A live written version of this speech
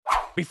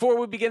Before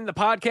we begin the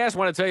podcast, I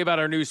want to tell you about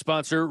our new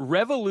sponsor,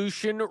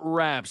 Revolution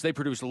Wraps. They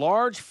produce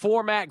large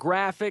format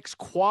graphics,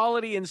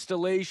 quality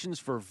installations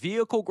for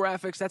vehicle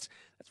graphics. That's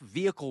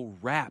vehicle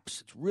wraps.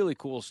 It's really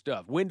cool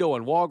stuff. Window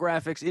and wall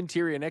graphics,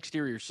 interior and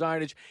exterior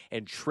signage,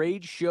 and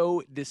trade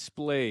show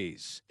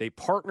displays. They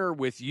partner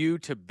with you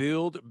to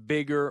build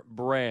bigger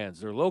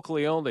brands. They're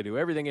locally owned. They do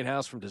everything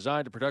in-house from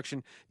design to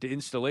production to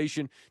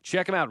installation.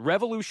 Check them out,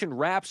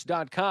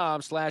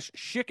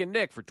 revolutionwraps.com/Schick and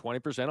Nick for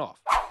 20% off.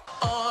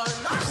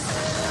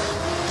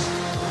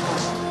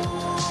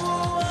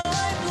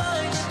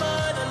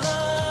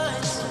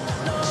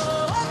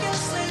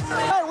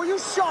 Hey, will you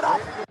shut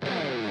up?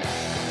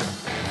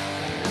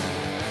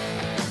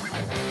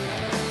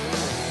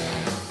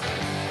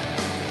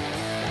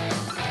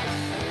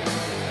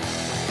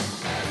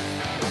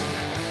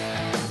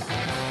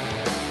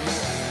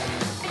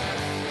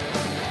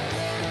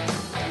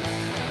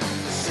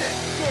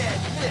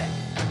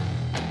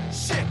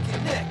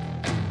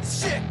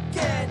 Schick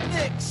and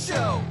Nick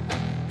show.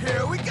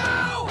 Here we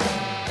go.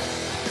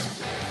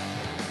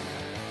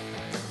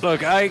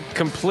 Look, I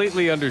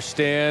completely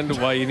understand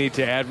why you need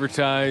to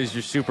advertise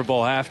your Super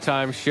Bowl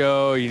halftime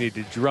show. You need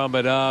to drum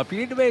it up. You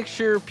need to make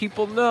sure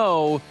people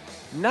know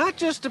not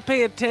just to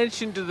pay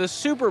attention to the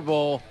Super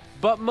Bowl,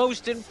 but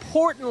most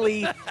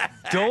importantly,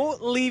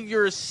 don't leave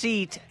your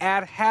seat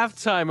at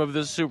halftime of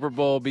the Super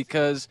Bowl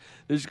because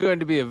there's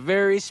going to be a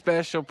very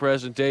special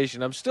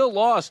presentation. I'm still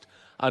lost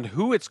on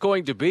who it's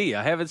going to be.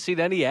 I haven't seen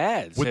any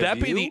ads. Would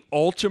that be the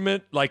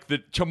ultimate, like the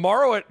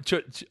tomorrow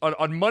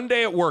on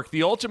Monday at work,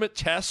 the ultimate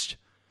test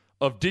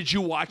of did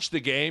you watch the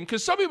game?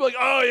 Because some people are like,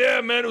 oh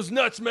yeah, man, it was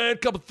nuts, man. A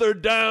couple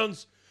third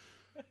downs,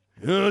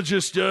 a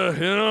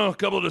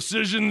couple of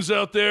decisions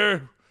out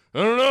there. I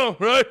don't know,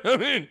 right? I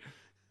mean,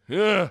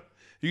 yeah,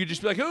 you could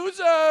just be like, who's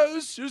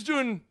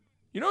doing,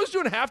 who's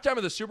doing halftime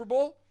of the Super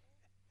Bowl?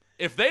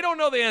 If they don't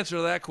know the answer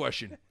to that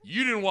question,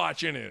 you didn't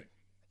watch anything.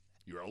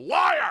 You're a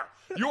liar.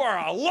 You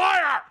are a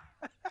liar.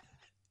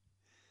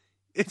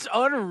 It's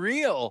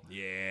unreal.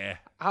 Yeah.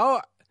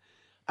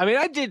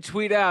 I did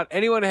tweet out,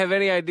 anyone have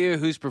any idea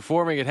who's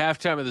performing at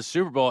halftime of the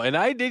Super Bowl? And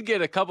I did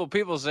get a couple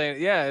people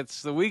saying, yeah,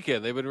 it's the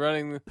weekend. They've been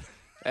running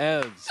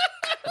ads.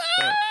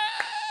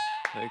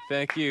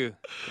 Thank you.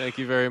 Thank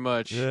you very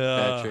much,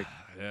 Patrick.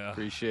 Yeah.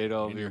 Appreciate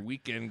all of your your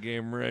weekend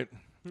game, right?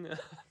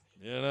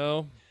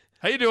 How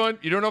you doing?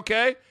 You doing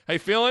okay? How you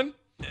feeling?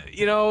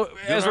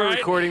 As we're right?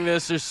 recording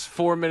this, there's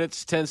 4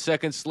 minutes, 10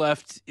 seconds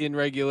left in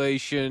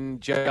regulation.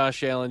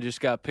 Josh Allen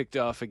just got picked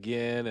off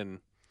again. And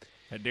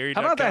how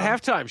about that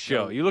halftime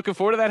show? You looking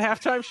forward to that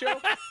halftime show?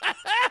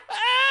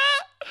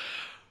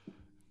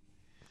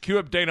 Cue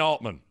up Dana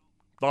Altman.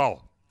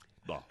 Oh.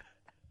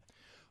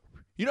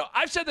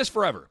 I've said this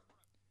forever.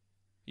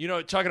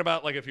 Talking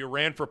about like if you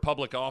ran for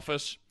public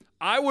office,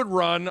 I would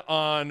run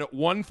on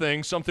one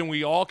thing, something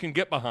we all can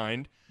get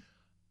behind.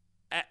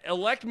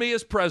 Elect me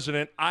as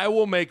president, I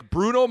will make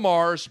Bruno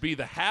Mars be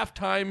the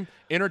halftime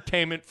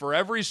entertainment for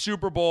every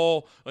Super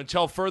Bowl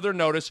until further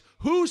notice.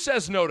 Who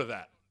says no to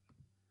that?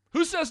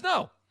 Who says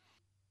no?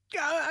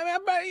 I'm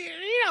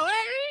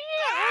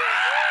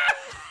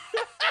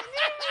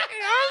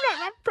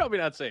probably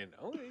not saying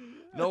no.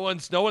 No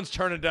one's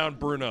turning down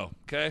Bruno,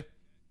 okay?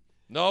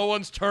 No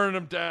one's turning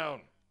him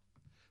down.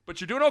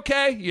 But you're doing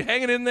okay? You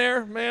hanging in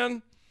there,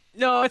 man?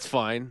 No, it's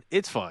fine.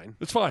 It's fine.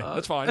 It's fine.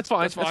 That's fine. That's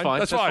fine. That's fine.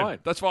 That's fine.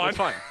 That's fine. That's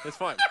fine. That's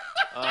fine.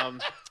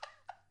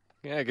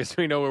 Yeah, I guess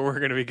we know where we're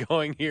going to be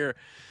going here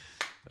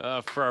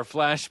for our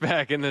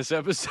flashback in this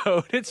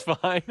episode. It's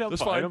fine. I'm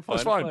fine.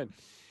 That's fine.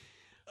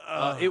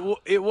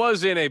 It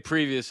was in a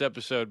previous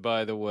episode,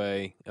 by the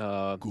way,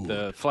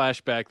 the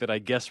flashback that I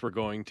guess we're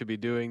going to be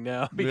doing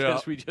now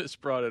because we just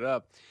brought it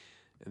up.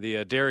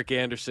 The Derek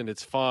Anderson,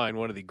 It's Fine,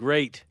 one of the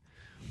great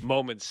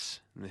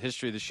moments in the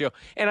history of the show.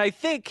 And I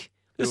think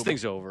this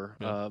thing's over.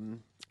 Yeah.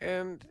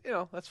 And,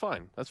 that's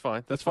fine. That's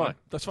fine. That's fine.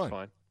 That's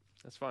fine.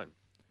 That's fine.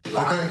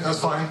 Okay,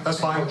 that's fine. That's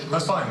fine.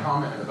 That's fine.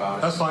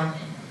 That's fine.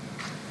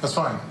 That's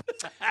fine.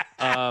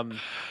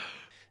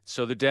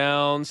 So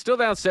they're still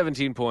down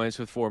 17 points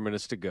with 4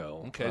 minutes to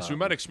go. Okay, so we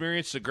might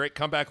experience a great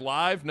comeback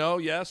live. No,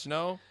 yes,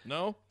 no.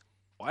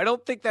 I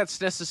don't think that's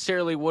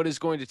necessarily what is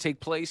going to take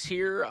place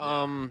here.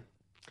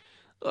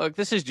 Look,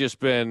 this has just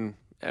been,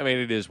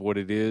 it is what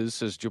it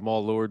is, as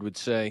Jamal Lord would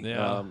say.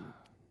 Yeah.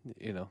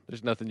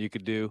 There's nothing you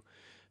could do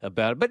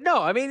about it. But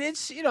no,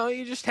 it's,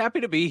 you're just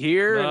happy to be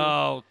here.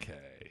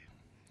 Okay.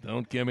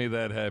 Don't give me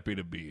that happy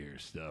to be here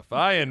stuff.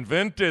 I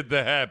invented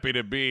the happy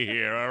to be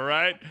here, all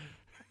right?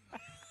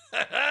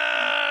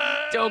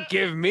 Don't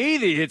give me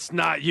the it's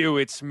not you,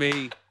 it's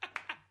me.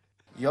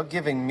 You're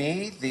giving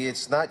me the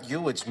it's not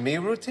you, it's me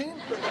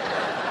routine?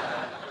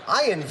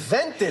 I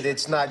invented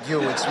it's not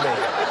you, it's me.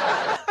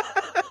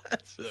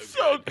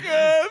 So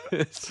good.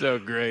 It's so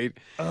great.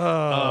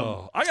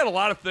 I got a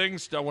lot of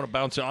things I want to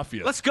bounce off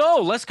you. Let's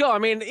go.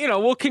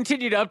 We'll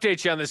continue to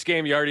update you on this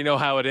game. You already know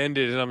how it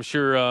ended, and I'm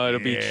sure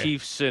it'll be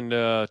Chiefs and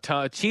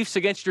Chiefs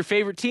against your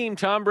favorite team,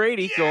 Tom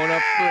Brady, going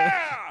up.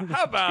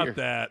 How about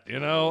that?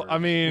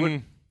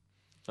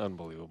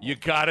 Unbelievable. You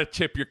got to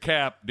tip your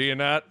cap, do you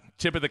not,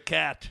 tip of the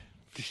cat,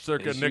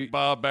 circa Nick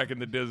Bob back in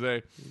the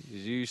Disney. You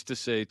used to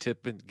say,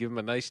 "Tip and give him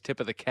a nice tip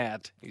of the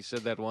cat." He said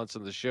that once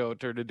on the show. It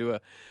turned into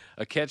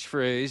a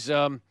catchphrase.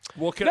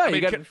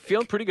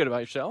 Feeling pretty good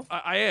about yourself.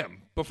 I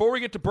am. Before we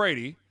get to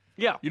Brady,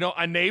 Yeah.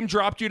 I name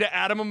dropped you to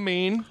Adam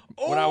Amin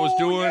when I was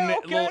doing a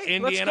little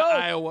Indiana,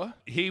 Iowa.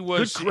 He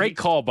was Great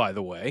call, by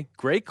the way.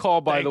 Great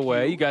call, by the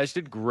way. You guys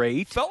did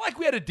great. Felt like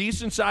we had a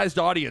decent-sized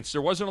audience.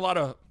 There wasn't a lot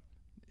of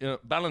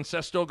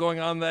baloncesto going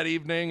on that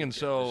evening, and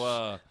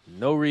so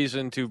No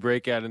reason to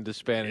break out into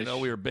Spanish.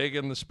 we were big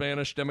in the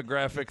Spanish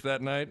demographic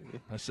that night.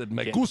 I said,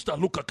 "Me gusta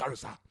Luca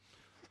Garza,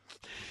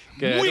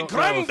 muy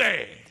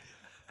grande.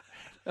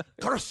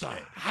 Garza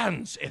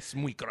Hans es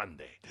muy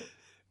grande.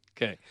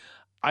 Okay,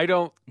 I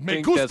don't Me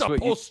think gusta that's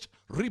what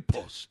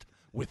repost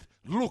with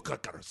Luca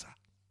Garza.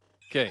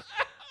 Okay,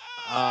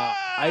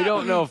 I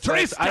don't know if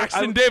Trace that's-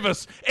 Jackson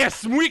Davis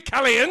es muy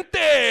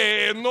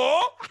caliente,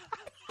 no?"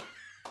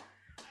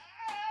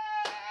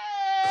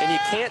 And you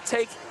can't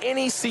take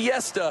any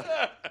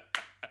siesta.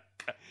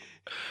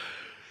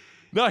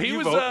 No, he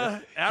was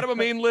Adam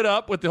Amin lit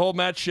up with the whole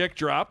Matt Schick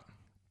drop.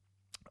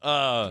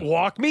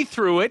 Walk me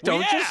through it.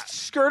 Don't just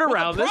skirt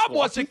around the this. problem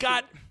was it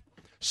got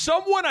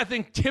someone I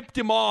think tipped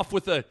him off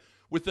with a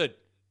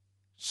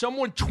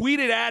someone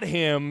tweeted at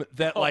him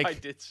that I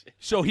did see.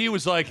 so he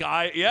was like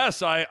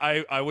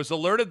I was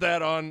alerted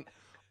that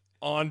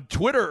on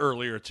Twitter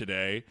earlier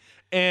today,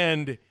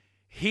 and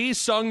he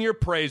sung your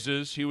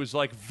praises. He was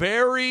like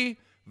very,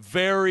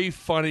 very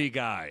funny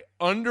guy,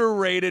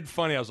 underrated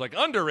funny. I was like,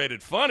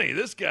 underrated funny,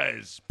 this guy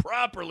is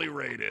properly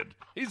rated,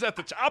 he's at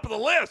the top of the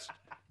list,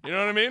 you know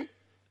what I mean?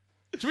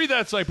 To me,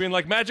 that's like being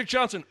like Magic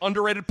Johnson,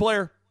 underrated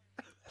player.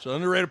 So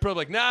underrated player,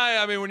 like,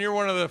 nah, I mean, when you're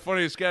one of the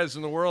funniest guys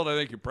in the world, I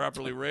think you're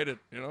properly rated,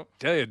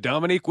 Tell you,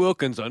 Dominique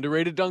Wilkins,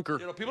 underrated dunker.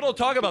 People don't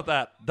talk about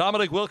that.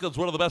 Dominic Wilkins,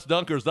 one of the best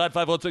dunkers,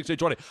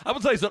 951-6820. I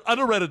would say he's an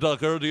underrated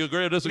dunker. Do you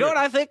agree or disagree? You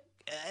know what I think?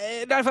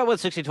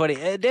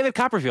 951-6020. David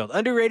Copperfield,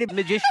 underrated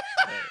magician.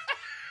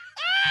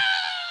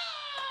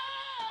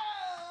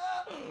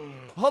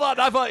 Hold on,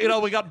 I thought,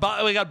 we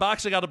got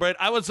boxing on the brain.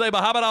 I would say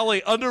Muhammad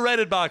Ali,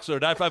 underrated boxer,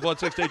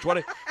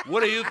 951-6820.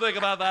 What do you think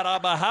about that?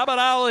 Muhammad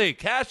Ali,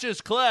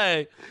 Cassius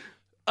Clay,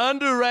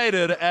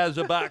 underrated as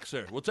a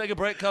boxer. We'll take a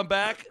break, come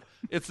back.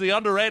 It's the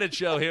underrated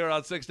show here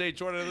on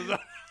 6820.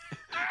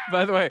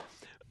 By the way,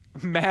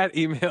 Matt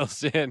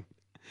emails in,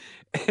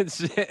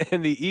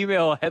 and the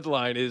email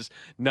headline is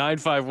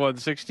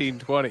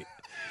 951-1620.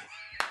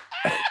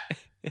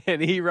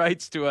 And he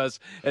writes to us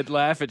at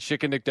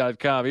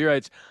laugh@chickennick.com. He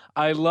writes,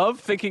 "I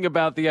love thinking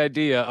about the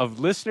idea of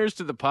listeners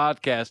to the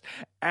podcast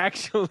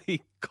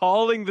actually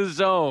calling the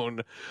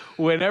zone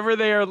whenever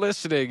they are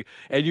listening,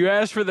 and you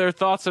ask for their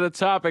thoughts on a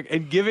topic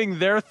and giving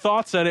their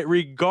thoughts on it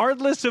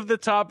regardless of the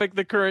topic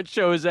the current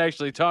show is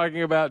actually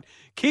talking about.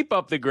 Keep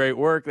up the great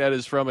work." That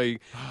is from a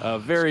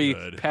very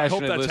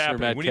passionate listener, happening.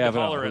 Matt We Cavanaugh. need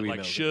to holler at who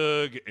like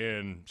emailed Suge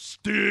and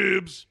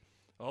Stibbs,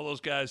 all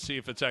those guys, see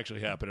if it's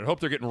actually happening. I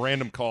hope they're getting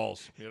random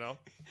calls,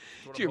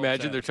 Could you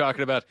imagine they're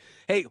talking about,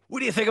 hey, what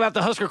do you think about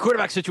the Husker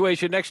quarterback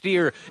situation next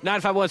year?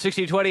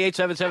 951-1620,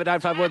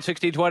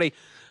 877-951-1620.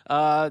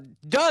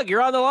 Doug,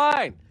 you're on the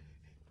line.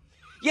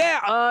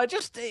 Yeah,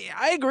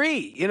 I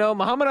agree.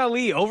 Muhammad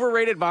Ali,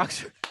 overrated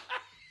boxer.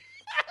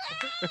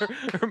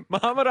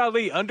 Muhammad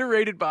Ali,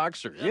 underrated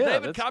boxer. Yeah,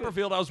 David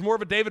Copperfield, I was more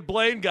of a David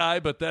Blaine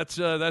guy, but that's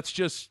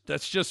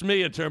just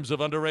me in terms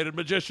of underrated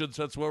magicians.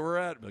 That's where we're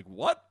at. Like,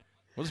 what?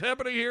 What's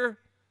happening here?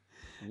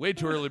 Way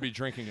too early to be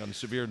drinking on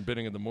Severe and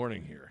Binning in the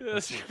morning here.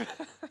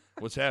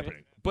 What's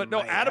happening? But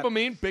no, Adam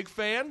Amin, big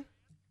fan.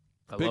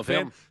 I Big love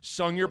fan. him.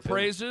 Sung your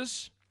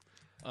praises.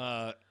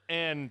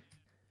 And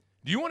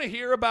do you want to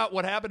hear about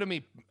what happened to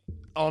me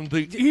on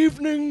the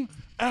evening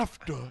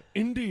after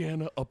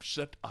Indiana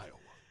upset Iowa?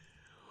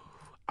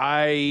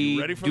 I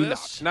ready for do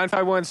this? not.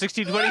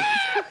 951-1620.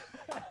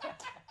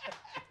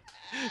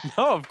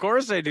 No, of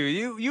course I do.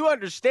 You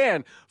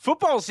understand.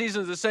 Football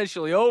season's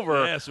essentially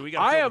over. Yeah, so we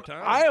got to fill the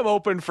time. I am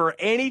open for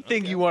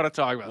anything you want to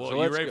talk about. Well, so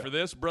you let's ready go. for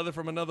this, brother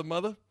from another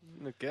mother?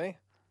 Okay.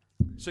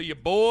 So your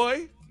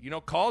boy,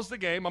 calls the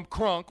game. I'm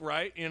crunk,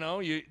 right?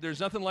 There's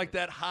nothing like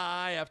that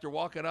high after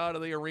walking out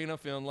of the arena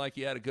feeling like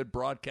you had a good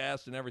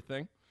broadcast and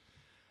everything.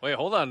 Wait,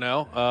 hold on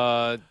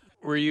now.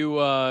 Were you?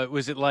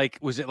 Was it like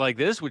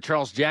this? Would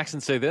Charles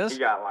Jackson say this? He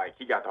got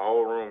the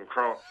whole room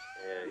crunk.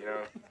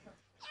 Yeah,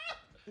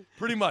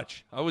 Pretty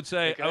much, I would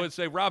say. Okay. I would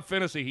say Rob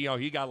Finney.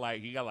 He got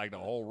like the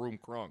whole room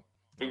crunk.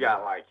 He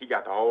got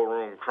the whole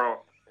room crunk.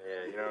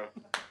 Yeah,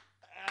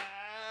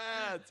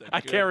 I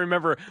can't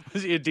remember.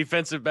 Was he a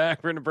defensive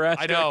back for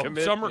Nebraska? I know.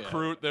 Some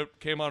recruit that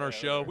came on our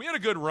show. We had a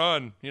good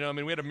run. We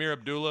had Amir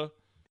Abdullah.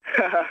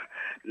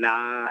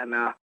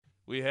 Nah.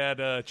 We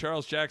had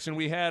Charles Jackson.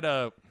 We had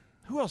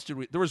who else did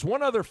we? There was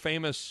one other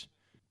famous.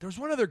 There was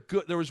one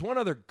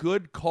other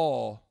good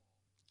call.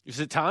 Is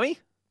it Tommy?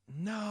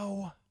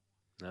 No.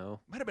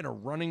 Might have been a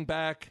running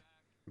back.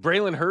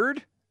 Braylon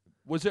Hurd?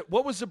 Was it?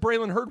 What was the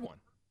Braylon Hurd one?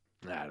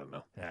 I don't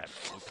know.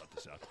 We'll cut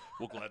this out.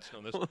 We'll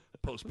Gladstone this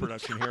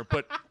post-production here.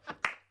 But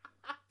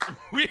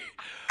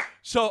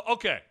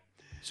okay.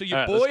 So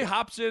your boy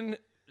hops in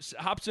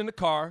the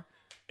car,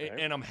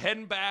 and I'm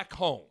heading back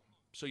home.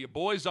 So your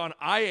boy's on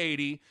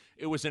I-80.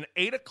 It was an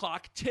 8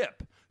 o'clock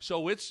tip.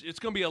 So it's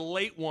going to be a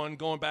late one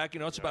going back.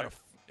 It's about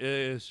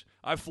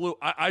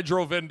I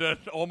drove into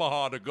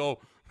Omaha to go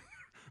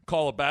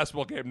call a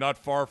basketball game not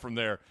far from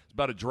there. It's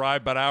about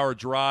an hour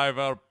drive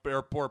out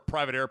of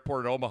private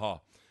airport in Omaha.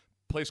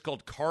 Place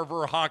called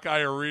Carver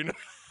Hawkeye Arena.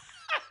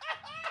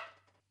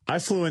 I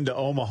flew into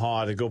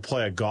Omaha to go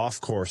play a golf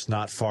course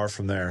not far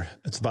from there.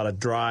 It's about an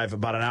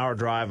hour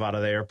drive out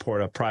of the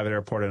airport, a private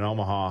airport in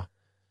Omaha.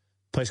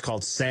 Place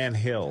called Sand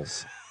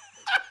Hills.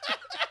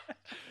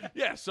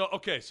 Yeah, so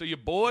your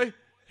boy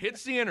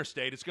hits the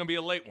interstate. It's going to be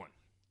a late one.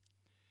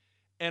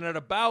 And at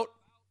about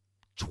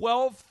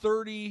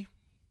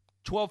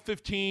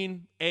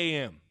 12:15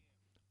 a.m.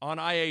 on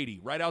I-80,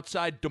 right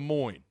outside Des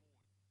Moines,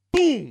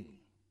 boom!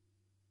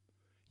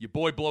 Your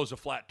boy blows a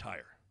flat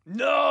tire.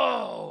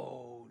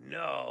 No.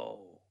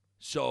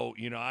 So,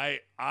 I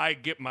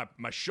get my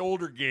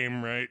shoulder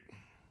game right.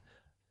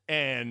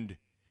 And,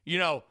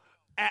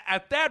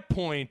 at that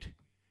point,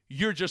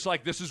 you're just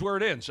like, this is where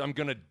it ends. I'm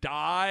going to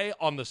die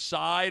on the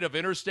side of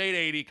Interstate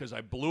 80 because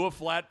I blew a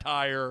flat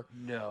tire.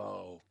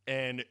 No.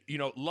 And,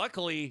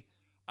 luckily,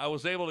 I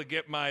was able to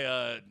get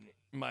my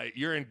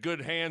you're in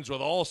good hands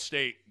with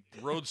Allstate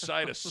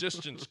roadside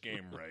assistance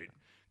game right.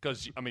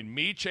 Because,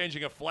 me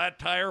changing a flat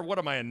tire, what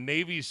am I, a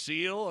Navy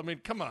SEAL?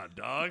 Come on,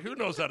 dog. Who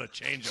knows how to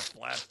change a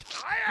flat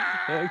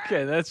tire?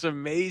 Okay, that's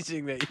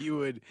amazing that you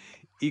would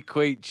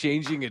equate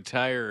changing a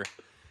tire.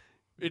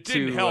 It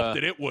didn't help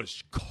that it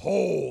was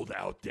cold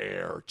out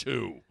there,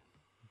 too.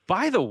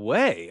 By the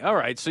way, all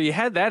right, so you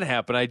had that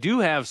happen. I do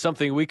have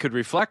something we could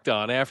reflect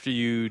on after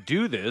you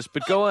do this,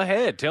 but go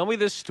ahead. Tell me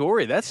this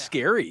story. That's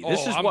scary.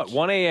 This is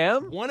 1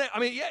 a.m.?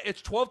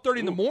 It's 12:30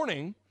 in the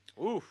morning.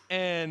 Oof.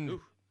 And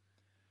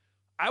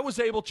I was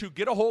able to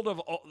get a hold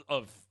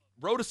of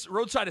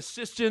roadside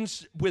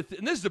assistance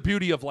and this is the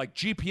beauty of like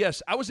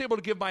GPS. I was able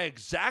to give my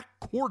exact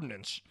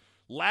coordinates,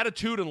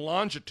 latitude and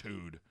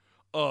longitude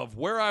of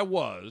where I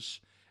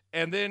was.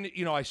 And then,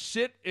 I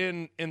sit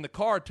in the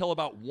car till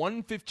about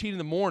 1:15 in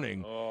the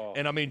morning. Oh.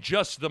 And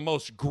just the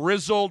most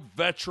grizzled,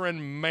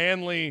 veteran,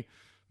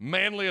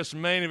 manliest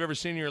man you've ever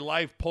seen in your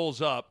life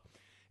pulls up.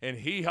 And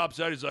he hops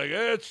out. He's like,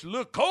 hey, it's a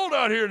little cold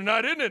out here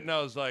tonight, isn't it? And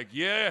I was like,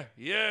 yeah,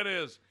 it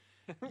is.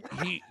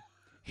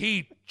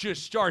 He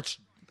just starts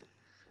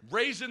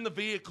raising the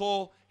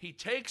vehicle. He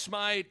takes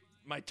my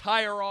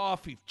tire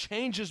off. He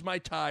changes my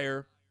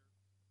tire.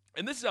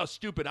 And this is how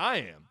stupid I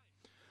am.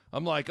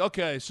 I'm like,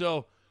 okay,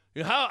 so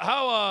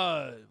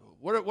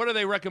what do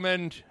they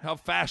recommend how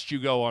fast you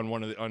go on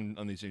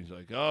on these things?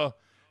 Like,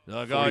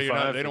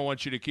 they don't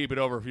want you to keep it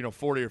over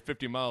 40 or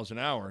 50 miles an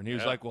hour. And he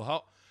was like,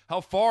 well,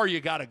 how far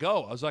you got to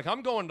go? I was like,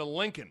 I'm going to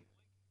Lincoln.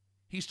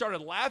 He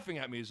started laughing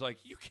at me. He's like,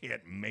 you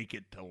can't make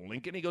it to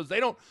Lincoln. He goes, they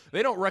don't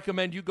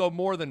recommend you go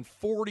more than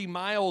 40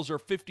 miles or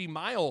 50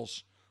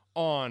 miles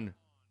on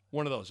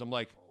one of those. I'm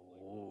like,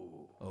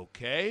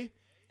 okay.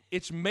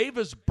 It's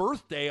Mave's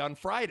birthday on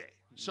Friday.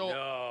 So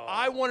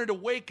I wanted to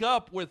wake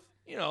up with,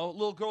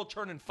 little girl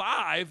turning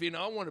 5.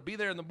 I want to be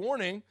there in the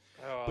morning.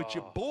 But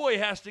your boy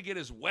has to get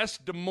his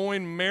West Des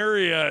Moines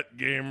Marriott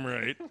game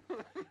right.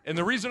 And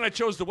the reason I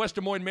chose the West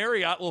Des Moines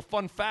Marriott, little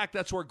fun fact,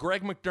 that's where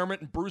Greg McDermott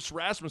and Bruce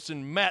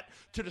Rasmussen met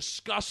to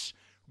discuss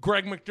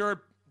Greg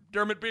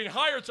McDermott being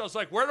hired. So I was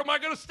like, where am I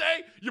going to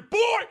stay? Your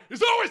boy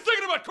is always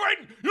thinking about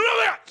Creighton. You know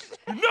that.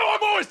 You know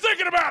I'm always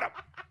thinking about him.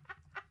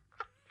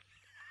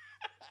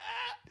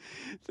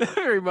 That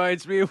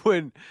reminds me of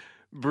when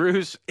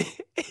Bruce...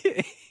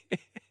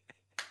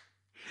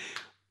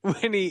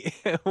 When he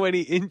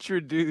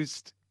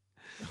introduced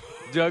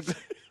Doug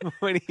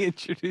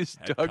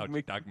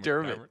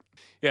McDermott.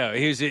 Yeah,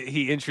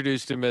 he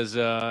introduced him as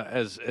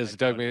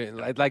Doug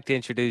McDermott. I'd like to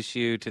introduce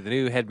you to the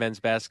new head men's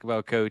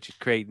basketball coach at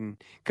Creighton,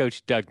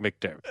 Coach Doug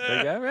McDermott.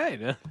 Like, all right,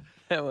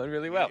 that went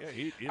really well. Yeah,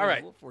 he all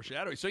right, a little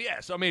foreshadowing. So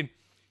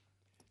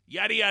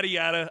yada yada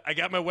yada. I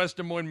got my West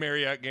Des Moines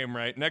Marriott game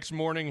right. Next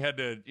morning, had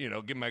to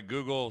get my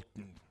Google.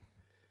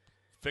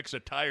 Fix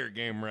a tire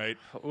game right.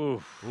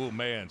 Oof. Oh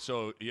man.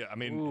 So yeah,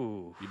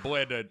 your boy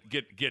had to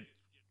get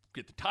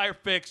the tire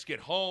fixed, get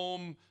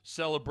home,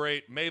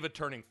 celebrate Mava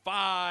turning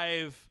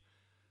 5.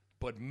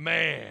 But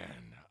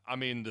man,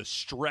 the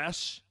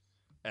stress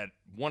at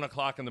 1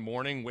 o'clock in the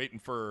morning, waiting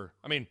for.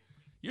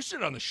 You're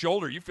sitting on the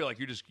shoulder. You feel like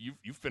you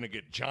finna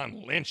get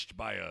John Lynched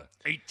by a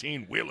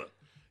 18-wheeler.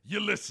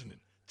 You're listening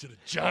to the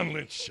John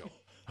Lynch Show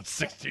on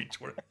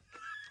 1620.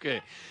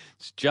 Okay.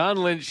 It's John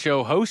Lynch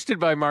Show, hosted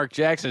by Mark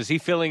Jackson. Is he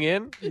filling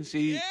in? Is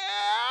he? Yeah!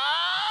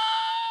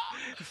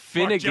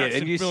 Finnegan.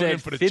 And you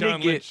said for the Finnegan.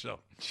 John Lynch Show.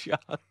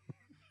 John.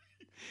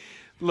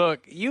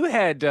 Look, you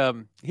had,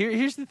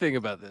 here's the thing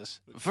about this.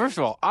 First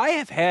of all, I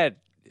have had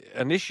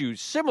an issue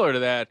similar to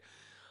that.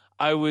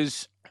 I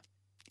was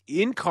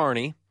in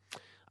Kearney.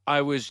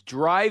 I was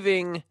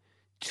driving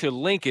to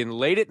Lincoln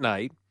late at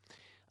night.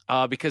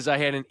 Because I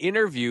had an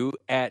interview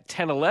at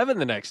 10:11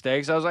 the next day.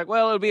 Because I was like,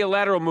 well, it'll be a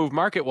lateral move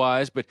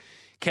market-wise, but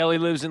Kelly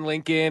lives in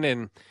Lincoln,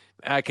 and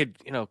I could,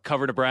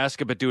 cover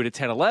Nebraska, but do it at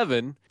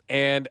 10:11.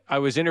 And I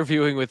was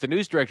interviewing with the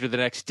news director the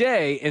next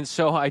day, and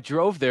so I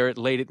drove there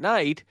late at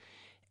night,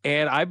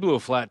 and I blew a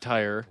flat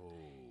tire.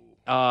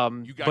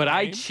 You got but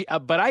game?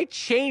 But I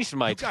changed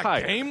my You got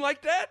tire. game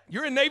like that?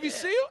 You're a Navy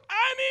SEAL?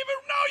 I didn't even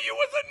know you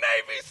was a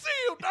Navy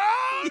SEAL,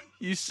 dog.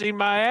 You see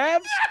my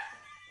abs?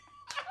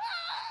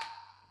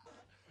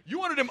 You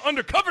wanted them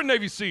undercover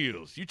Navy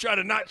SEALs. You try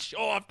to not show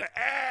off the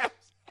abs.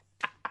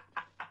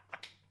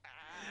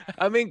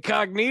 I'm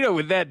incognito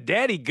with that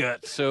daddy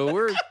gut, so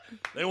we're.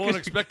 They won't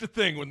expect a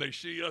thing when they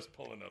see us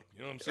pulling up.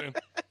 You know what I'm saying?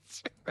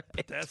 That's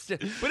right. That's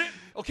it. But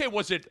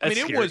was it? That's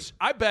it scary. was.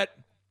 I bet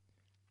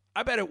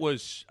it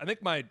was. I think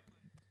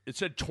it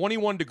said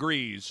 21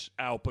 degrees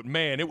out, but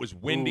man, it was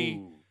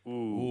windy.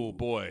 Ooh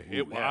boy,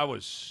 I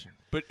was.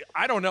 But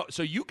I don't know.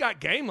 So you got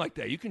game like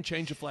that? You can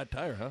change a flat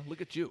tire, huh? Look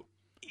at you.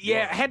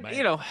 Yeah,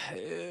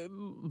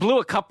 blew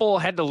a couple,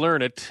 had to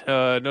learn it,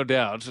 no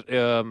doubt.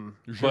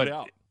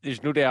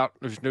 There's no doubt.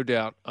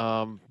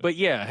 But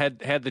yeah,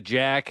 had the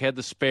jack, had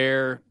the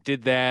spare,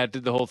 did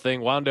the whole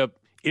thing. Wound up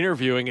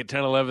interviewing at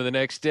 10:11 the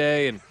next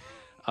day, and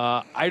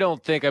I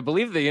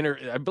believe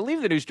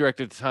the news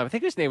director at the time, I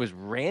think his name was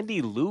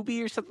Randy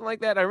Luby or something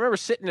like that. I remember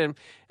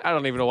I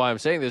don't even know why I'm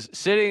saying this,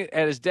 sitting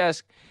at his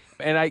desk,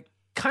 and I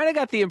kind of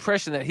got the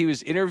impression that he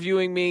was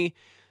interviewing me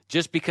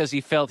just because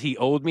he felt he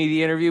owed me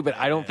the interview, but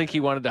I don't think he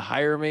wanted to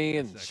hire me,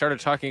 and started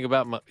talking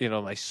about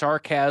my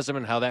sarcasm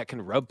and how that can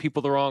rub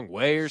people the wrong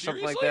way or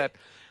something like that.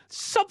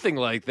 Something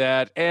like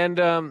that.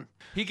 And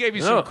he gave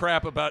you some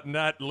crap about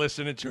not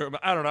listening to him.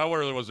 I don't know. I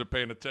really wasn't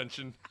paying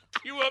attention.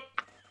 Cue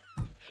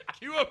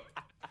up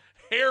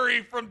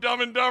Harry from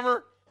Dumb and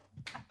Dumber.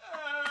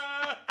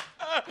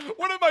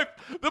 One of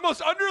the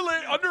most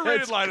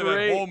underrated line of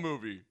that whole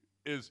movie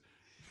is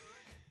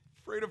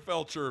Freda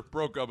Felcher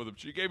broke up with him.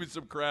 She gave me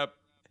some crap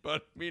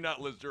about me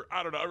not listening to her.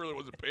 I don't know. I really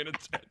wasn't paying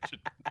attention.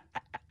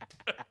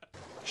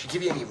 She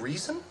give you any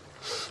reason?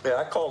 Yeah,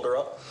 I called her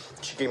up.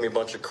 She gave me a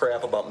bunch of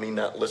crap about me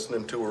not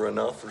listening to her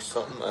enough or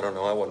something. I don't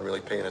know. I wasn't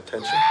really paying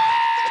attention.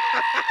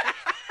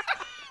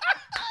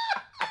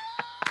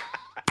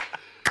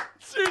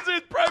 Seriously,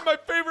 it's probably my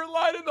favorite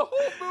line in the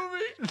whole movie.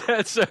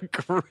 that's a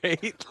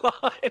great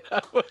line.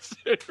 I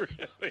wasn't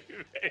really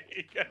paying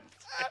attention.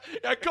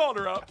 I called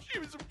her up. She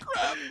gave me some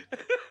crap to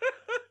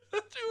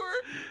her.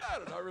 I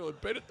don't know. I really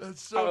paid it.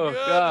 That's so good.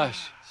 Oh,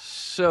 gosh.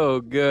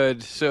 So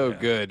good.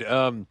 Good.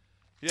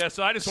 Yeah,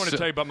 so I just want to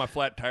tell you about my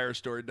flat tire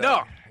story, Doug.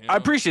 No, I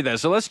appreciate that.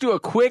 So let's do a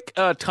quick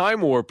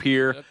time warp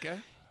here. Okay.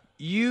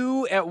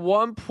 You, at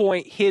one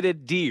point, hit a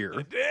deer.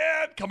 I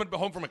did. Coming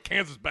home from a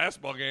Kansas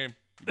basketball game.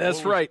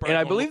 That's right. And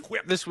I believe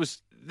this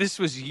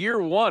was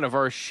year one of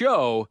our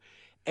show,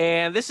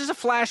 and this is a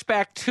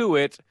flashback to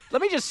it.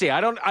 Let me just see.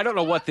 I don't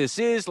know what this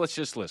is. Let's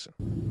just listen.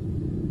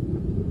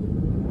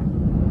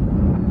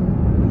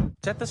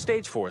 Set the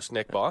stage for us,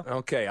 Nick Baugh.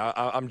 Okay,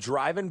 I'm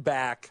driving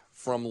back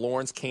from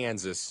Lawrence,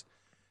 Kansas,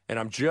 and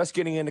I'm just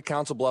getting into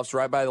Council Bluffs,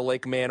 right by the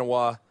Lake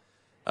Manawa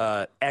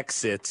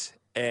exit.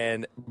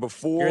 And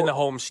before you're in the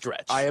home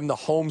stretch, I am the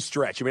home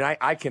stretch. I mean,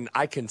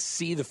 I can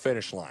see the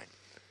finish line,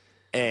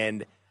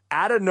 and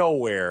out of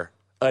nowhere,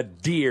 a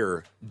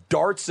deer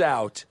darts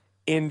out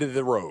into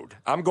the road.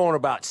 I'm going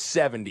about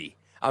 70.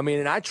 I mean,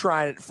 and I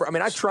try and Wait,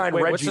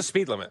 Reggie. what's the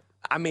speed limit?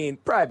 I mean,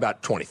 probably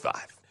about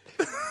 25.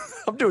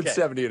 I'm doing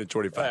 70 and a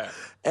 25. Right.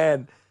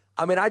 And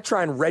I mean, I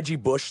try and Reggie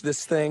Bush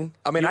this thing.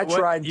 I mean, I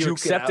try and you juke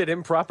accepted it out.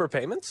 improper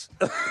payments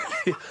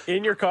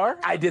in your car.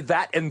 I did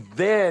that, and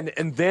then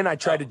I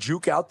tried to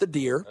juke out the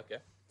deer. Okay.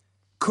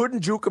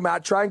 Couldn't juke him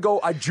out. Try and go.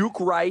 I juke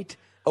right,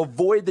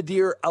 avoid the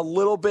deer a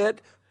little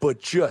bit,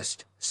 but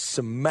just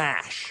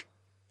smash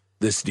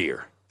this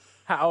deer.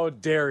 How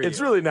dare you? It's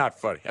really not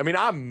funny. I mean,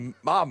 I'm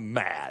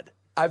mad.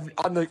 I've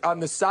on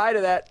the side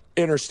of that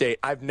interstate.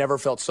 I've never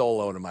felt so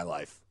alone in my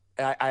life.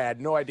 I had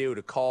no idea who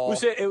to call.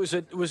 It was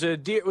a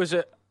deer.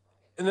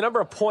 And the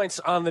number of points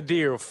on the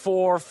deer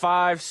 4,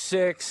 5,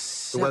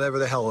 6. Whatever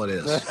the hell it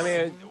is. I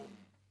mean,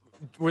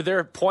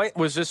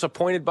 was this a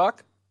pointed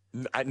buck?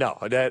 No,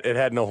 it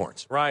had no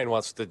horns. Ryan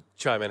wants to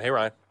chime in. Hey,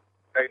 Ryan.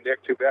 Hey,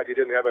 Nick, too bad you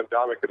didn't have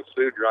Indomitian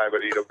Sue drive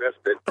it. He'd have missed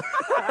it.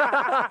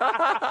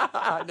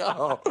 I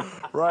know,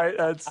 right?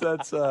 That's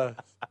what's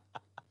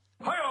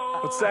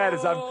sad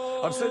is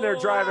I'm sitting there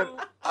driving.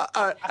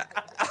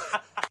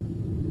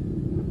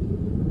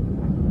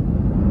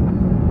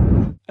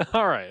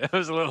 All right, that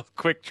was a little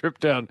quick trip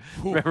down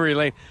memory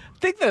lane. I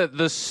think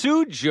the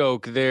Sue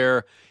joke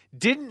there,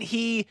 didn't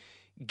he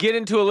get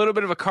into a little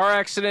bit of a car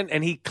accident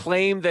and he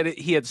claimed that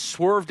he had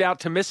swerved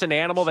out to miss an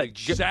animal that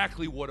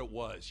exactly what it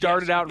was.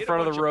 Darted out in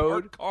front of the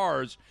road. Parked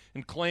cars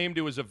and claimed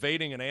it was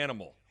evading an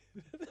animal.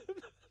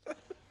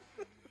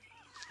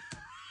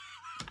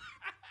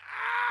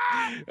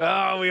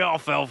 Oh, we all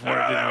fell for it,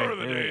 That didn't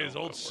were we? the days.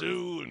 Old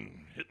Sue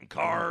and hitting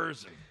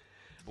cars. And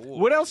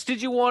What else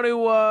did you want to?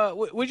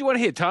 What did you want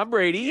to hit? Tom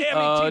Brady. Yeah,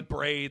 I mean,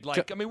 T-Braid.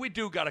 We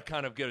do got to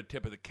kind of get a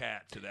tip of the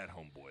cat to that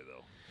homeboy,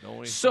 though. Don't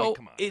we? So I mean,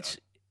 come on,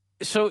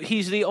 so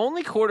he's the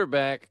only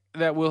quarterback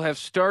that will have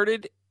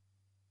started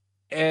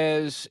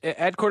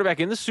at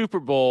quarterback in the Super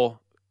Bowl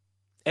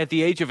at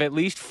the age of at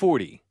least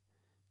 40.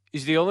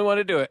 He's the only one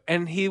to do it,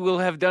 and he will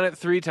have done it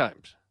 3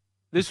 times.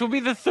 This will be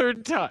the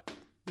 3rd time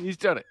he's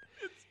done it.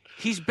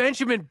 He's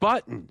Benjamin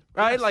Button,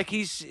 right? Like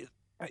he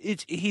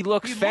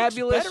looks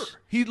fabulous.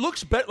 He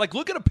looks better. Like,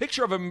 look at a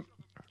picture of him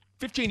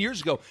 15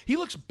 years ago. He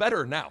looks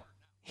better now.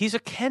 He's a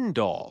Ken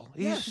doll.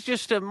 He's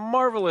just a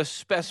marvelous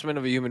specimen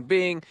of a human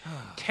being.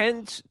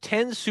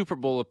 10 Super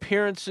Bowl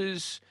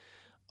appearances,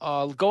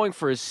 going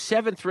for his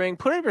 7th ring.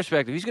 Put it in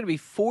perspective, he's going to be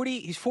 40.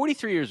 He's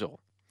 43 years old.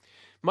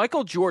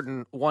 Michael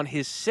Jordan won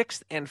his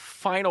 6th and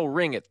final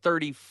ring at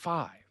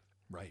 35.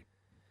 Right.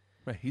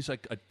 He's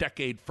like a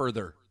decade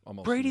further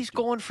almost. Brady's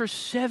going for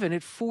 7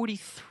 at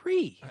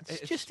 43.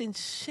 It's just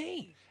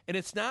insane. And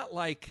it's not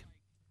like,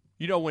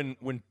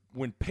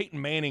 when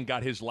Peyton Manning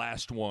got his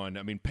last one,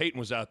 I mean, Peyton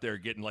was out there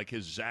getting like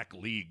his Zach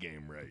Lee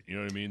game right. You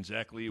know what I mean?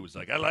 Zach Lee was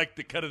like, I like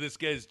the cut of this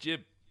guy's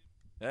jib.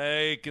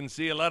 I can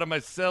see a lot of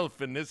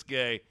myself in this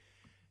guy.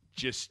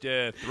 Just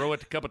throw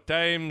it a couple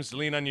times,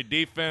 lean on your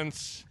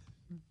defense.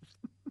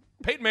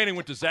 Peyton Manning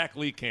went to Zach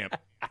Lee camp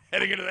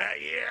heading into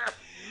that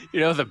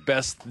year. The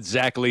best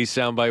Zach Lee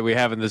soundbite we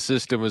have in the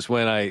system was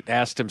when I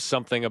asked him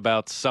something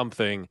about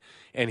something,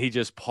 and he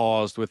just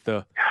paused with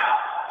the...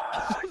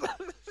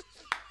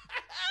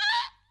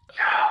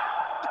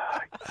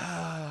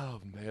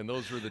 Oh, man,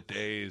 those were the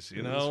days,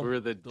 Those were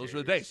the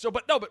days. So,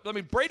 but I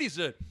mean, Brady's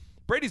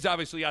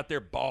obviously out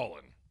there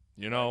balling,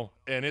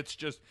 and it's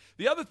just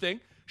the other thing.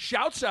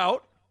 Shouts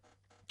out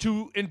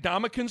to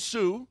Ndamukong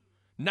Suh,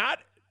 not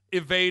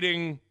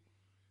evading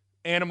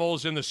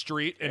animals in the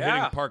street and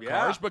hitting parked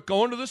cars, but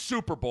going to the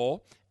Super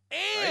Bowl.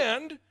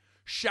 And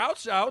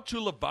shouts out to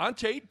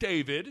Levante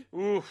David,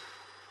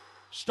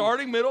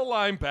 starting middle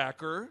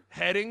linebacker,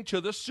 heading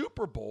to the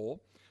Super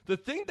Bowl. The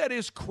thing that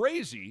is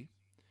crazy,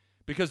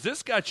 because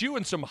this got you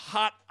in some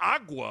hot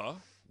agua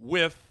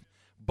with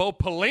Bo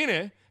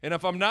Pelini, and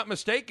if I'm not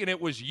mistaken, it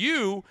was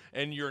you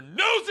and your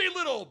nosy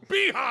little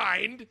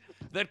behind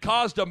that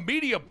caused a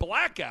media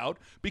blackout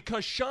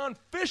because Sean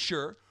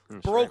Fisher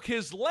broke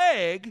his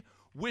leg,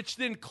 which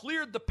then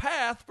cleared the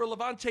path for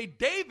Levante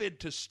David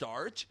to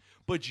start.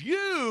 But did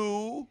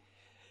you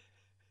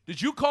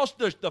call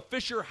the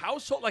Fisher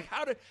household? Like,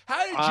 how did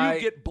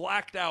you get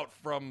blacked out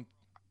from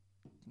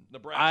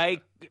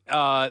Nebraska?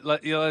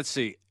 Let's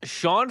see.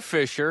 Sean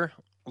Fisher,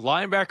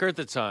 linebacker at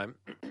the time,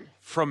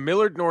 from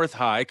Millard North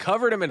High,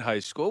 covered him in high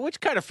school,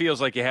 which kind of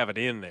feels like you have it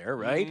in there,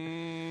 right?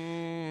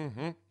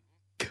 Mm-hmm.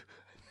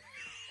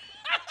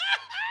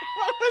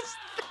 What was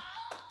that?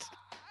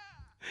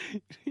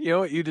 You know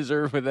what you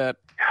deserve with that?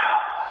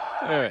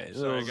 All right.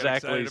 Sorry, I got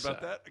excited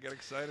about that. I got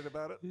excited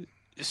about it.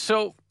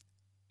 So,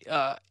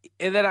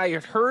 and then I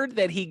heard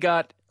that he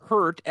got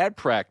hurt at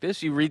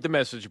practice. You read the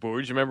message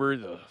boards. You remember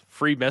the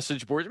free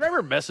message boards?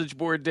 Remember message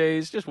board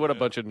days? Just what a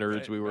bunch of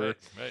nerds we were.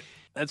 Right.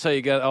 That's how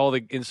you got all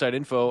the inside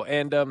info.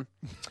 And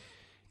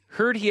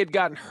heard he had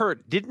gotten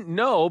hurt. Didn't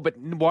know, but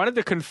wanted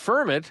to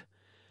confirm it.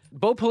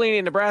 Bo Pelini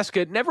in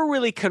Nebraska never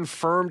really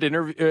confirmed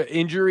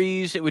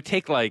injuries. It would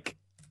take like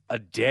a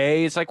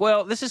day. It's like,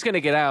 well, this is going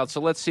to get out,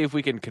 so let's see if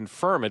we can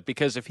confirm it.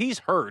 Because if he's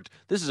hurt,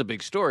 this is a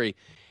big story.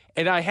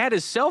 And I had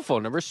his cell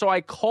phone number, so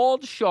I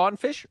called Sean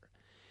Fisher.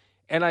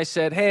 And I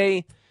said,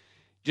 hey,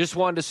 just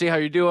wanted to see how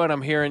you're doing.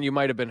 I'm hearing you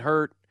might have been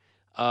hurt.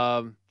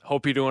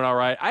 Hope you're doing all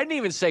right. I didn't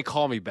even say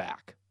call me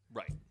back.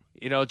 Right.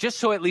 Just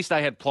so at least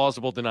I had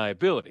plausible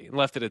deniability, and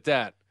left it at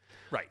that.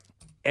 Right.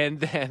 And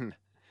then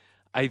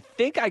I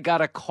think I got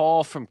a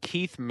call from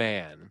Keith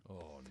Mann.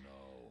 Oh,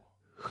 no.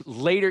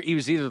 Later, he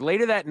was either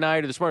later that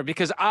night or this morning,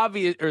 because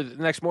the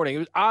next morning, it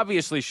was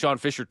obviously Sean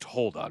Fisher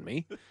told on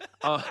me.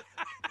 And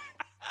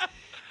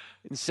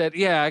said,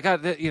 yeah, I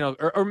got that,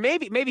 or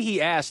maybe he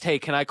asked, hey,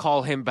 can I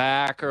call him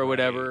back or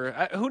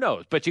whatever? Who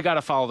knows? But you got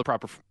to follow the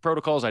proper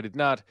protocols. I did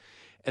not.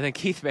 And then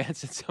Keith Mann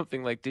said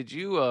something like, did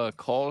you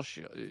call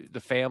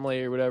the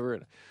family or whatever?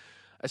 And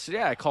I said,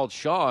 yeah, I called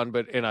Sean,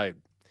 and I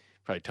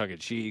probably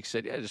tongue-in-cheek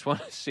said, yeah, I just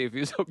wanted to see if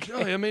he was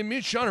okay. Yeah, I mean, me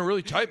and Sean are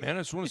really tight, man. I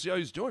just want to see how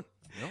he's doing.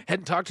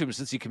 Hadn't talked to him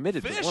since he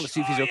committed, Fish? but I want to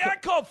see if he's okay. Yeah, I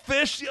called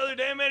Fish the other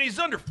day, man. He's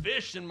under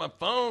Fish in my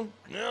phone.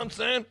 You know what I'm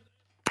saying?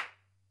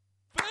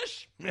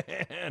 Fish?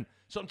 Man,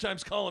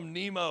 sometimes call him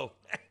Nemo.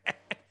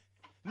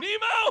 Nemo!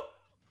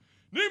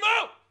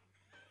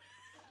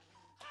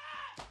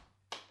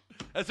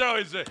 That's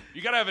always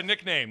you got to have a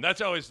nickname.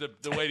 That's always the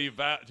way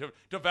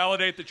to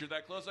validate that you're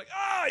that close. Like,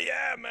 oh,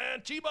 yeah,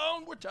 man,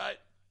 T-Bone, we're tight.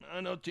 I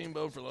know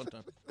T-Bone for a long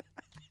time.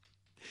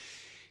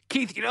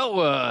 Keith,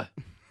 I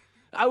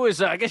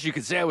guess you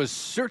could say I was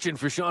searching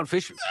for Sean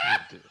Fisher.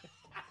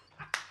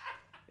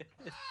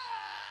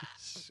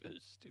 So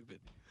stupid.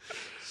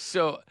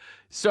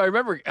 So I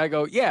remember, I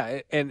go,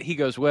 yeah, and he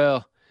goes,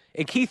 well,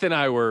 and Keith and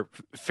I were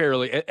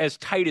fairly as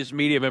tight as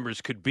media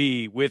members could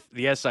be with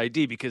the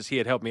SID because he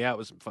had helped me out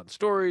with some fun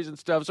stories and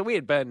stuff. So we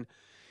had been,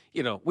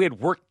 we had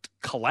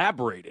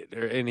collaborated,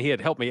 and he had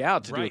helped me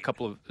out to do a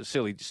couple of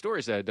silly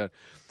stories that I had done.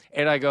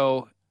 And I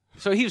go,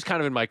 so he was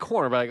kind of in my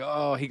corner, but I go,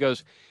 oh, he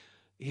goes,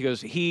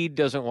 he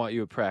doesn't want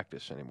you at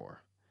practice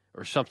anymore,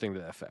 or something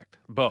to that effect.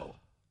 Bo.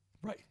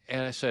 Right.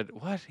 And I said,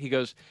 what? He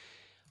goes,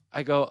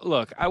 I go,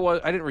 look, I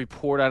didn't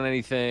report on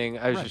anything.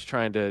 I was just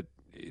trying to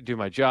do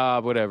my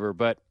job, whatever.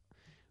 But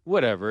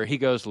whatever. He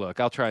goes, look,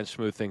 I'll try and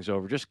smooth things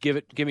over. Just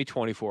give me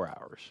 24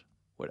 hours,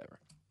 whatever.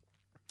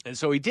 And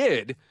so he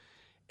did.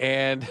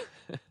 And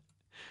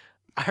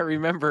I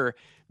remember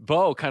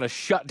Bo kind of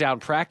shut down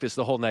practice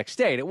the whole next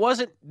day. And it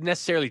wasn't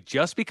necessarily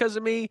just because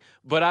of me,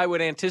 but I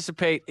would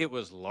anticipate it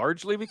was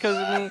largely because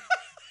of me.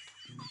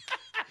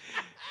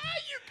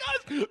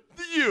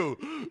 You,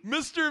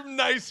 Mr.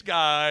 Nice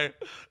Guy,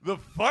 the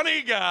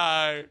funny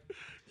guy,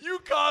 you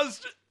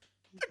caused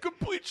a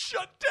complete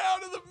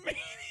shutdown of the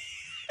meeting.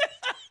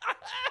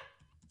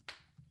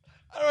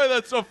 I don't know why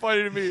that's so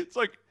funny to me. It's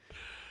like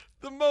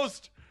the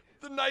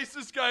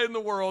nicest guy in the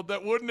world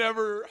that would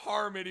never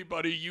harm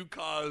anybody. You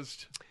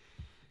caused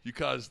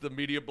the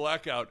media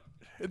blackout.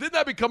 And didn't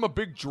that become a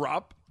big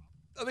drop?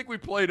 I think we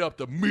played up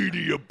the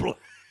media blackout.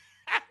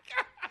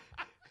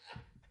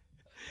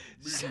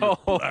 Media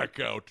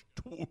blackout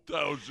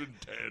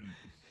 2010.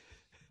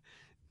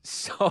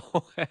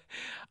 So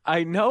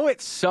I know at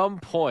some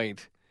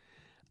point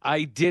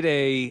I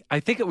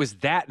think it was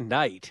that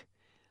night,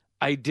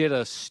 I did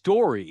a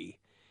story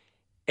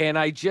and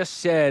I just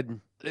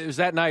said, it was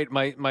that night,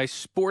 my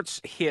sports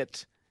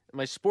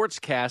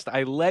cast,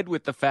 I led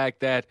with the fact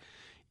that,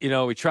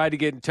 we tried to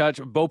get in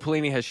touch. Bo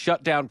Pelini has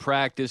shut down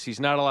practice. He's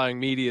not allowing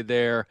media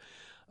there.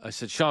 I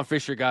said, Sean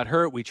Fisher got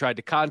hurt. We tried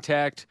to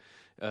contact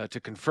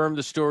to confirm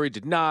the story,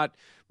 did not.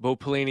 Bo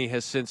Pelini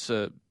has since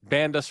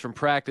banned us from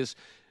practice.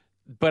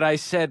 But I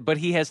said, but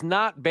he has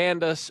not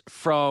banned us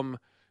from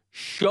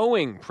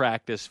showing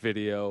practice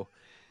video.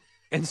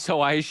 And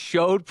so I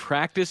showed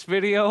practice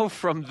video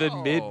from the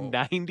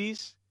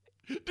mid-'90s.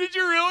 Did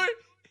you really?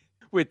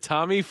 With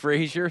Tommy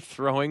Frazier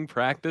throwing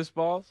practice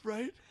balls.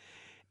 Right.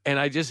 And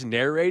I just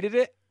narrated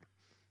it.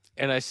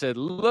 And I said,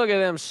 look at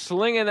them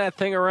slinging that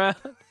thing around.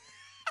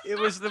 It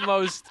was the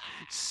most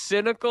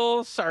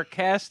cynical,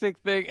 sarcastic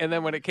thing. And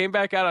then when it came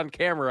back out on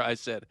camera, I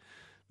said,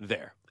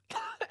 there.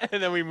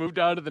 And then we moved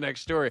on to the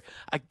next story.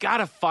 I got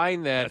to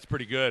find that. That's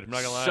pretty good. I'm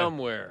not going to lie.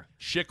 Somewhere.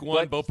 Schick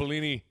won, Bo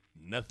Pelini,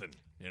 nothing,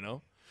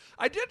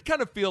 I did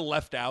kind of feel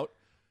left out.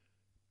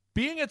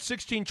 Being at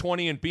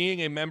 1620 and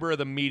being a member of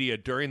the media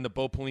during the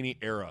Bo Pelini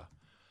era,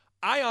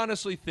 I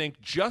honestly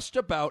think just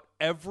about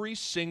every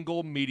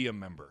single media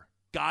member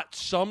got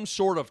some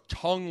sort of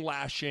tongue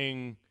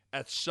lashing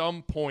at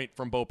some point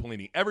from Bo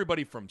Pelini.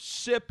 Everybody from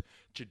Sip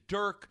to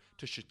Dirk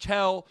to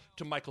Chattel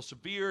to Michael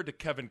Severe to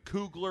Kevin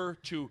Kugler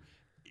to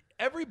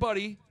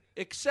everybody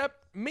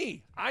except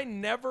me. I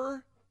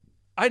never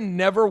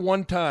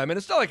one time, and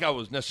it's not like I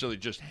was necessarily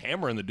just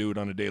hammering the dude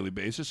on a daily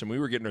basis and we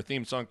were getting our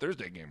theme song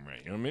Thursday game right,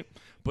 you know what I mean?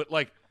 But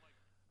like,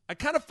 I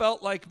kind of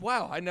felt like,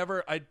 wow, I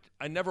never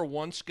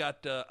once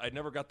got the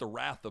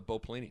wrath of Bo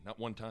Pelini, not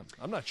one time.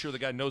 I'm not sure the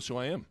guy knows who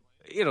I am.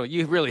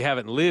 You really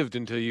haven't lived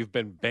until you've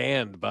been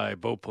banned by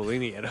Bo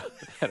Pelini at a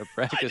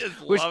practice. I just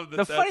love that.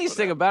 The funniest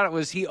thing about it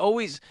was he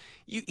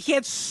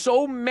had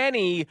so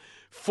many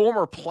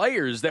former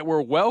players that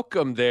were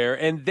welcome there,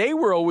 and they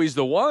were always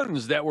the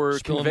ones that were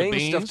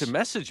conveying stuff to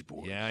message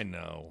boards. Yeah, I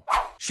know.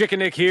 Schick and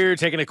Nick here,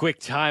 taking a quick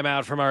time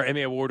out from our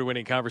Emmy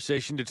Award-winning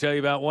conversation to tell you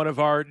about one of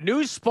our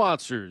new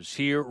sponsors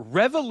here,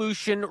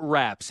 Revolution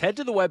Wraps. Head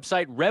to the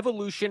website,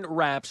 Revolution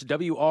Wraps,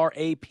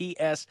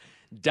 WRAPS.com.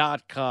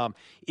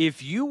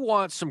 If you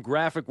want some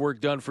graphic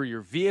work done for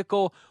your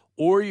vehicle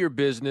or your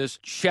business,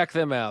 check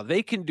them out.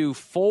 They can do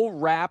full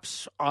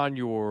wraps on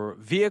your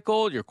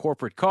vehicle, your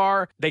corporate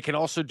car. They can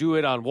also do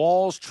it on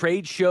walls,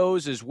 trade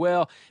shows as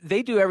well.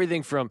 They do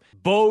everything from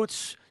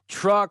boats,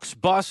 trucks,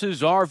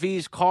 buses,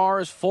 RVs,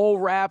 cars, full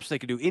wraps. They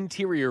can do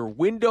interior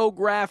window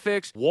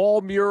graphics,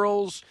 wall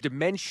murals,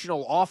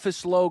 dimensional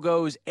office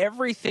logos,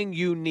 everything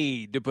you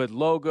need to put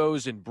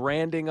logos and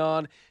branding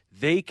on.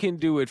 They can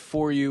do it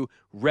for you.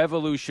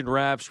 Revolution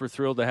Wraps, we're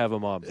thrilled to have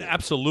them on board.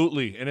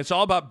 Absolutely. And it's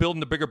all about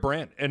building a bigger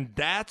brand. And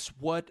that's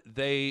what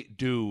they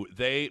do.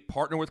 They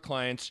partner with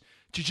clients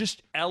to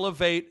just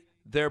elevate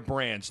their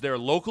brands. They're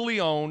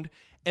locally owned,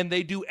 and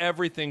they do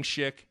everything,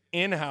 Schick,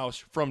 in-house,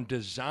 from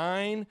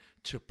design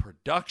to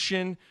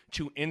production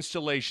to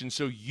installation.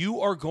 So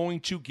you are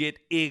going to get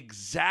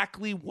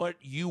exactly what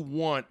you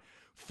want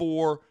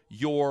for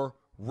your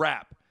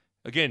wrap.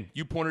 Again,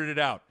 you pointed it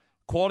out.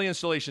 Quality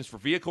installations for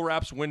vehicle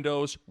wraps,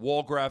 windows,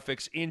 wall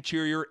graphics,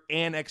 interior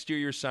and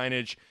exterior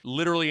signage.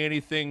 Literally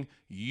anything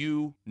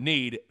you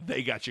need,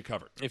 they got you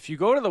covered. If you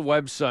go to the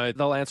website,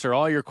 they'll answer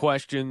all your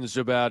questions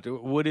about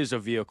what is a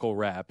vehicle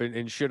wrap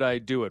and should I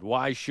do it?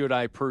 Why should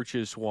I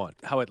purchase one?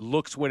 How it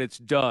looks when it's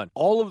done.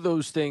 All of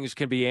those things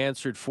can be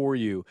answered for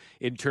you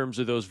in terms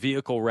of those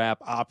vehicle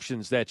wrap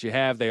options that you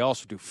have. They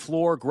also do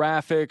floor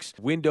graphics,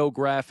 window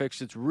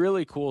graphics. It's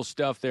really cool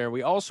stuff there. And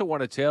we also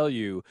want to tell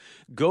you,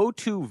 go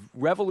to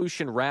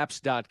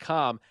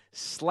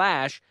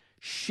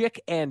revolutionwraps.com/Schick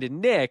and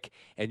Nick,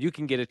 and you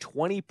can get a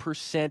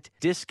 20%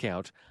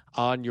 discount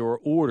on your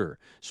order.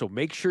 So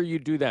make sure you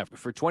do that.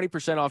 For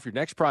 20% off your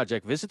next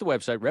project, visit the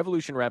website,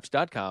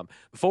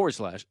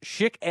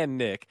 revolutionwraps.com/Schick and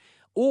Nick.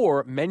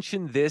 or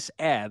mention this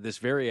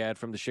very ad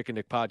from the Schick and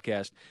Nick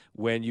podcast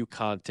when you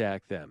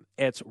contact them.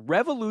 It's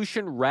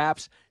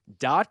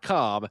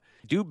revolutionwraps.com.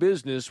 Do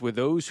business with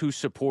those who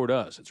support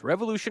us. It's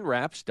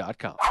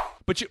revolutionwraps.com.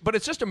 But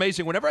it's just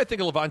amazing. Whenever I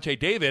think of Lavonte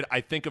David,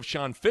 I think of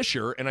Sean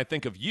Fisher and I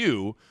think of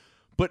you.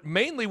 But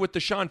mainly with the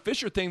Sean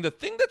Fisher thing, the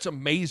thing that's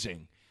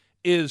amazing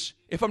is,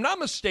 if I'm not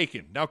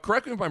mistaken, now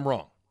correct me if I'm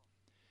wrong,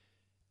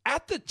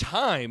 at the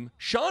time,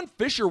 Sean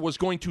Fisher was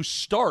going to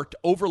start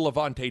over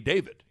Lavonte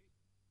David.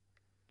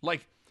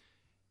 Like,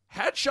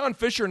 had Sean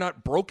Fisher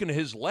not broken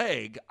his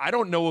leg, I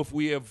don't know if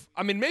we have.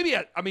 I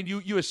mean,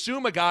 you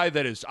assume a guy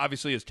that is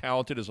obviously as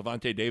talented as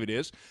Lavonte David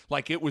is,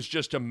 like it was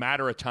just a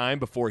matter of time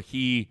before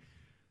he,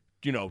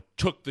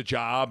 took the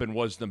job and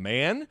was the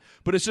man.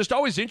 But it's just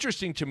always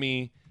interesting to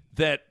me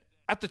that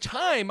at the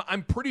time,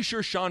 I'm pretty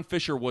sure Sean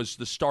Fisher was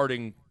the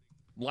starting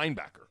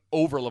linebacker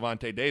over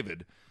Lavonte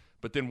David.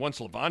 But then once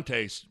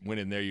Lavonte went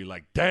in there, you're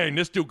like, dang,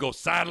 this dude goes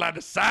sideline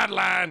to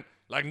sideline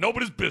like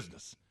nobody's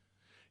business.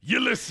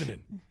 You're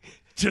listening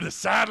to the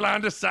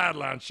Sideline to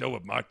Sideline show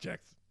with Mark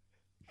Jackson.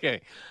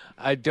 Okay.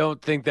 I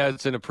don't think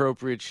that's an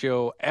appropriate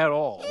show at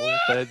all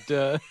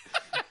that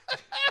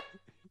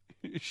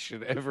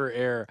should ever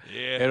air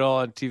at all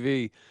on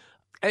TV.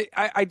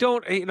 I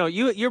don't,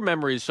 your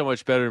memory is so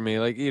much better than me.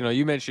 Like,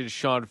 you mentioned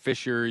Sean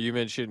Fisher, you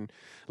mentioned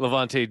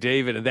Lavonte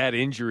David and that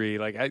injury.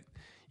 Like,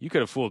 you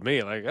could have fooled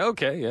me. Like,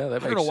 okay, yeah, that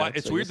makes sense. I don't know why.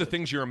 It's weird the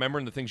things you remember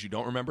and the things you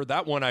don't remember.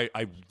 That one I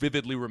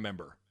vividly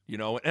remember,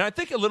 And I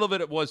think a little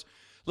bit it was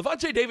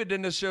Lavonte David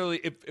didn't necessarily.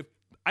 If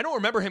I don't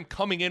remember him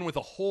coming in with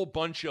a whole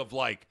bunch of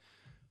like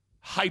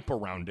hype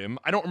around him.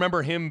 I don't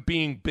remember him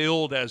being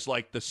billed as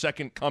like the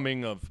second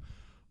coming of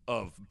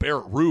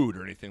Barrett Ruud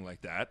or anything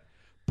like that.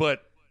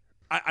 But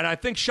I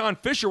think Sean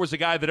Fisher was the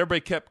guy that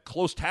everybody kept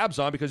close tabs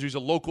on because he was a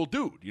local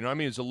dude. You know what I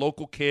mean? He's a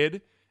local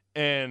kid,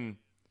 and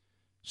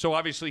so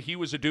obviously he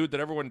was a dude that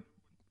everyone,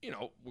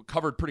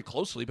 covered pretty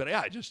closely. But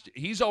yeah,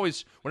 he's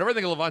always, whenever I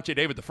think of Lavonte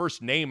David, the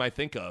first name I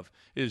think of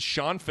is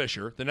Sean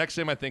Fisher. The next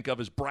name I think of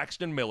is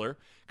Braxton Miller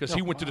because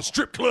he went to the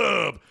strip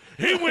club.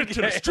 He went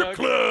to the strip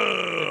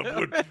club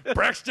with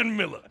Braxton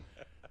Miller.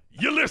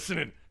 You're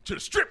listening to the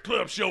Strip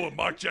Club Show with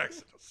Mark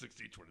Jackson.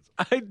 1620.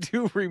 I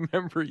do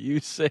remember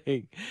you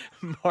saying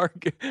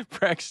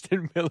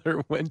Braxton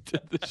Miller went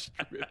to the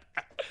strip.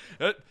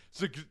 It's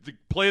the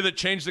play that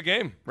changed the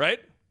game, right?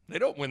 They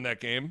don't win that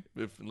game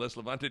unless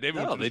Lavonte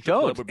David. No, they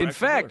don't. In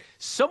fact,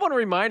 someone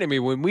reminded me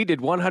when we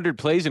did 100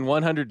 plays in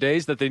 100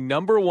 days that the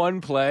number one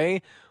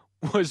play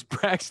was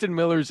Braxton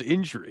Miller's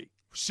injury.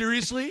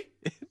 Seriously?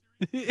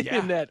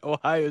 In that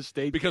Ohio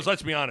State Because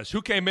let's be honest,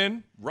 who came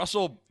in?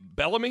 Russell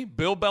Bellamy?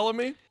 Bill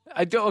Bellamy?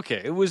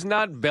 Okay, it was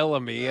not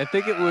Bellamy. I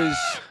think it was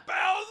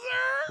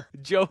Bowser.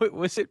 Joe.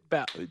 Was it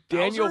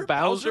Daniel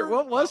Bowser?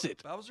 What was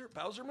it?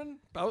 Bowserman.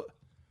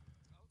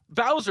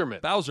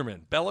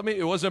 Bellamy.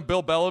 It wasn't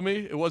Bill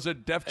Bellamy. It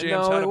wasn't Def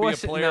Jam's How to Be a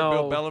Player.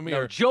 Bill Bellamy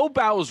or Joe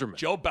Bowserman.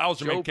 Joe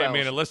Bowserman came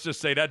in, and let's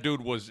just say that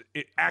dude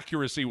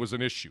accuracy was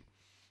an issue.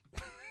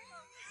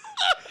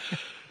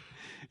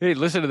 Hey,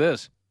 listen to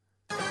this.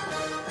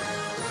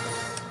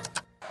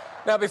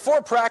 Now,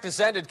 before practice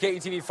ended,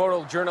 KETV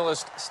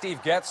photojournalist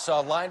Steve Getz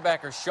saw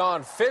linebacker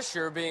Sean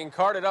Fisher being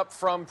carted up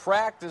from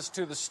practice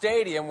to the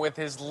stadium with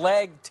his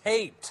leg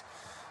taped.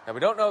 Now, we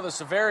don't know the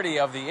severity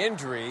of the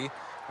injury.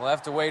 We'll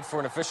have to wait for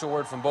an official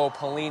word from Bo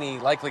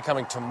Pelini, likely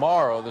coming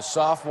tomorrow. The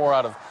sophomore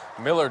out of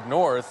Millard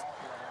North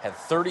had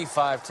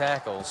 35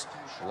 tackles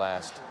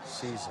last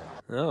season.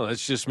 Oh,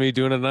 that's just me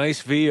doing a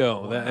nice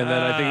VO. Wow. And then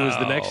I think it was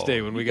the next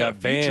day when we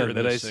got banned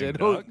that I said,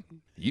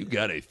 you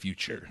got a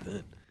future.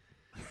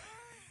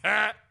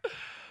 I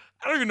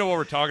don't even know what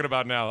we're talking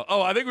about now.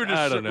 Oh, I think we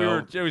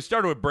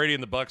started with Brady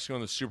and the Bucs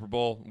going to the Super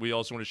Bowl. We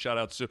also want to shout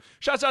out Sue.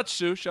 Shouts out to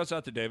Sue. Shouts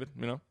out to David.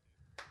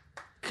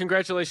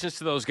 Congratulations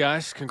to those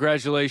guys.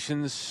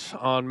 Congratulations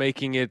on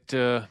making it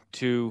to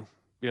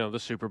the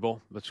Super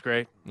Bowl. That's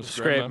great. That's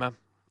great, man.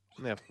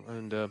 Yeah,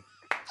 and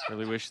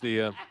really wish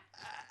the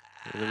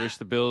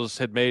Bills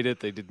had made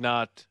it. They did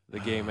not. The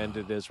game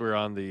ended as we're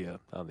on the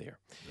air.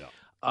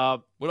 Yeah.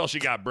 What else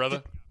you got,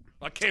 brother?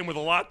 I came with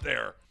a lot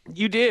there.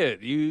 You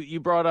did. You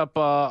brought up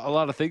a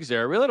lot of things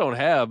there. I really don't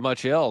have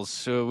much else.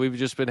 So we've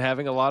just been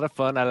having a lot of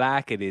fun. I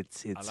like it.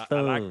 It's fun.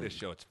 I like this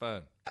show. It's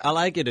fun. I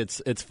like it.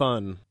 It's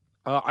fun.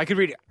 I could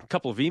read a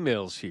couple of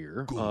emails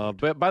here.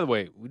 But by the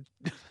way,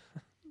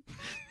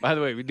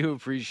 we do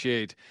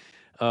appreciate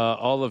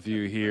all of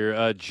you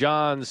here.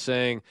 John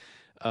saying,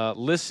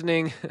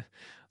 listening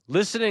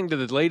to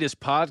the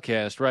latest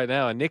podcast right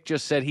now, and Nick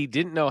just said he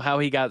didn't know how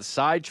he got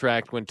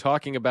sidetracked when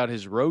talking about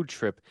his road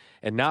trip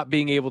and not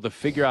being able to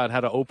figure out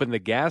how to open the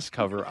gas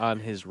cover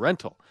on his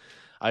rental.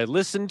 I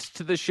listened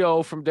to the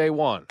show from day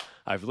one.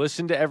 I've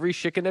listened to every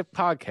Schick and Nick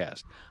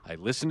podcast. I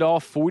listened to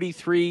all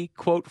 43,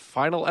 quote,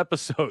 final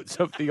episodes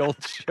of the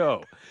old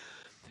show.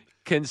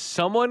 Can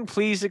someone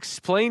please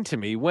explain to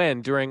me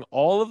when, during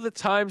all of the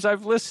times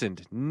I've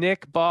listened,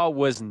 Nick Baugh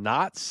was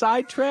not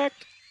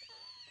sidetracked?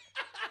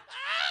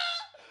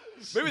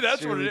 Maybe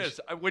that's what it is.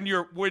 When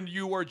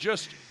you are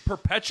just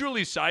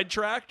perpetually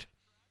sidetracked,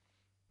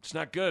 it's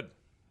not good.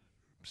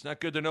 It's not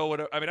good to know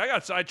what. I mean, I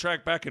got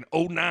sidetracked back in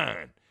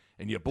 2009,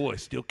 and your boy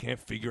still can't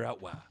figure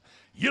out why.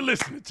 You're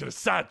listening to the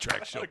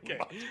Sidetrack Show.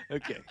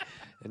 Okay.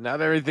 And not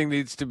everything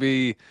needs to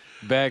be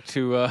back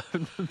to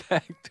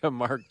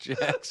Mark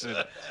Jackson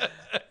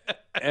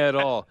at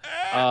all.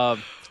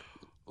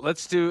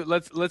 Let's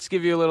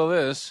give you a little of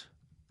this.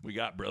 We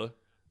got, brother.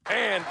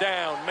 Man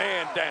down,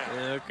 man down.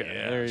 Okay,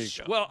 there you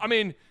go. Well, I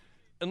mean,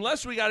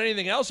 unless we got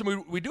anything else,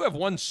 and we do have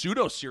one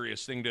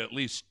pseudo-serious thing to at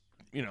least,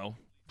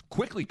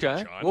 quickly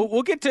touch on.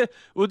 We'll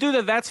do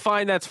the that's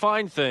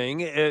fine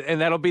thing, and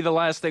that'll be the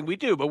last thing we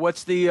do. But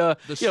what's the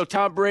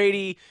Tom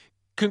Brady?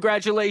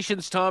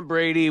 Congratulations, Tom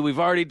Brady. We've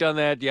already done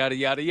that. Yada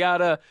yada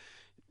yada.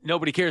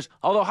 Nobody cares.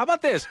 Although, how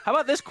about this? How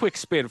about this quick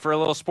spin for a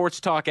little sports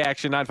talk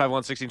action?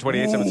 951-1620,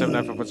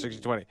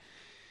 877-951-1620.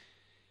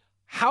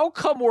 How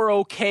come we're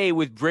okay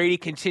with Brady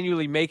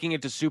continually making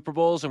it to Super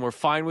Bowls and we're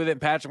fine with it?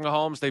 And Patrick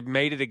Mahomes, they've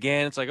made it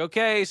again. It's like,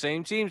 okay,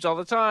 same teams all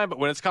the time. But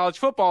when it's college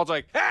football, it's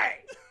like, hey!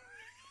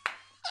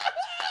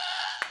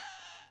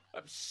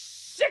 I'm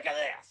sick of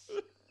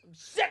this. I'm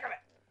sick of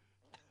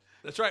it.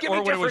 That's right. Give or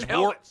me when different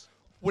helmets.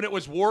 When it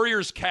was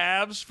Warriors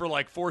Cavs for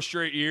like 4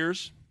 straight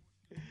years.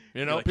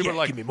 People are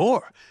like, give me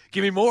more.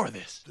 Give me more of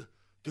this.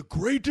 The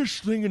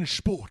greatest thing in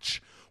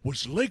sports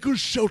was Lakers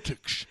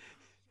Celtics.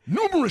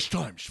 Numerous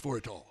times for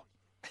it all.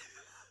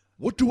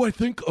 What do I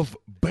think of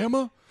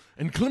Bama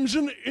and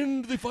Clemson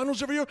in the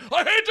finals every year?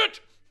 I hate it!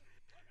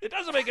 It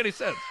doesn't make any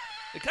sense.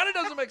 It kind of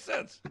doesn't make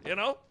sense,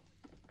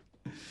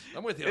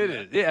 I'm with you on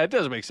that. Yeah, it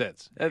does make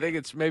sense. I think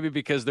it's maybe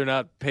because they're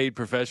not paid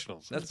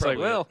professionals. That's it's like,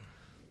 probably well,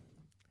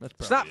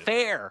 it's not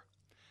fair.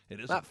 It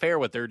is not fair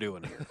what they're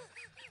doing here.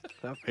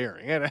 It's not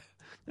fair. You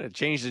gotta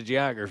change the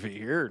geography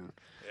here and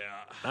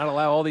not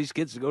allow all these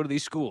kids to go to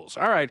these schools.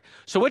 All right.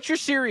 So what's your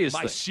serious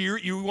thing?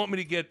 You want me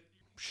to get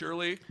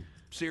Shirley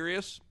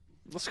serious?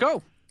 Let's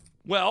go.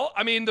 Well,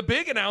 I mean, the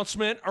big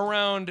announcement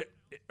around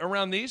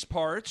these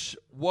parts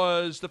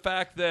was the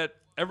fact that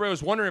everybody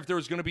was wondering if there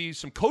was going to be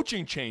some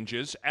coaching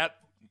changes at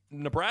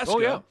Nebraska. Oh,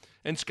 yeah.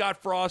 And Scott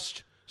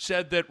Frost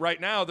said that right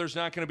now there's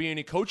not going to be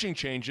any coaching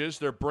changes.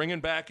 They're bringing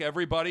back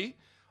everybody,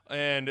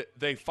 and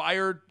they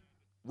fired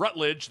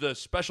Rutledge, the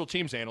special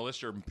teams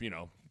analyst, or,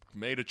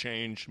 made a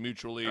change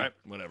mutually,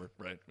 whatever,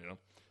 right?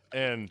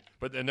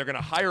 But then they're going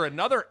to hire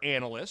another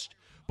analyst,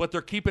 but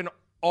they're keeping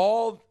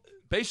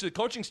basically the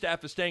coaching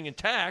staff is staying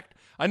intact.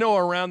 I know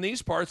around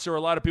these parts there were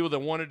a lot of people that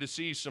wanted to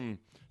see some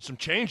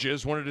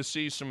changes, wanted to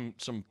see some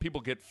people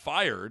get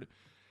fired.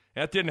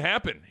 That didn't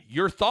happen.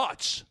 Your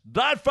thoughts?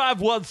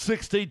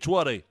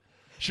 951-1620.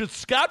 Should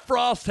Scott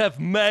Frost have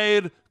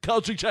made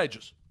coaching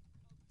changes?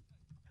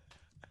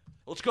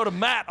 Let's go to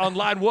Matt on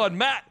line 1.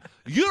 Matt,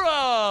 you're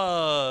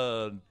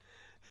on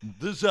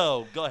the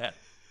zone. Go ahead.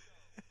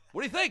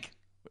 What do you think?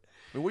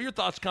 What are your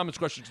thoughts, comments,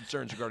 questions,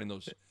 concerns regarding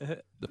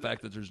the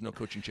fact that there's no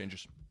coaching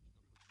changes?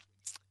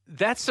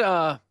 That's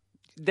Yeah,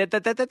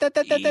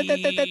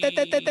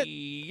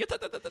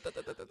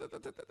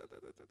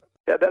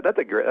 that's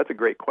a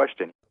great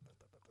question.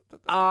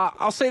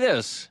 I'll say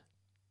this.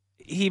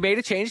 He made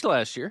a change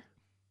last year.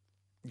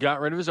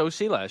 Got rid of his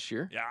OC last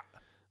year. Yeah.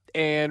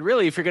 And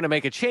really, if you're going to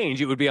make a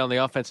change, it would be on the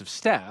offensive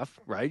staff,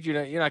 right?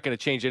 You're not going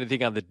to change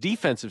anything on the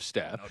defensive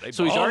staff.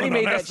 So he's already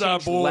made that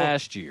change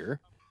last year.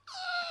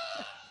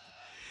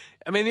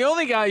 I mean, the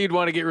only guy you'd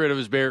want to get rid of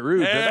is Barrett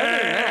Ruud.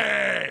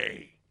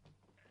 Hey!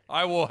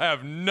 I will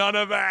have none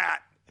of that.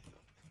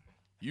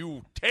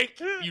 You take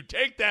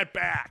that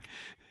back.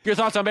 Your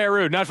thoughts on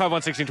Barrett Ruud?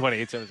 951-1620,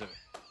 877.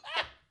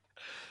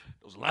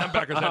 Those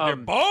linebackers out there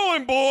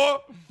balling, boy.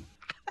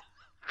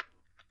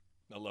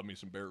 I love me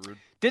some Barrett Ruud.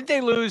 Didn't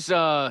they lose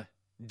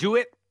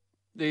Dewitt,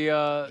 the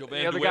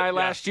other guy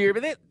last year?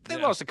 But they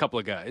lost a couple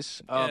of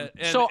guys. And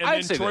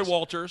I'd say Troy this.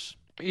 Walters.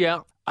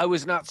 Yeah, I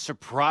was not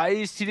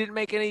surprised he didn't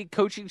make any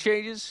coaching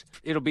changes.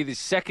 It'll be the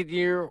second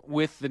year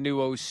with the new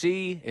OC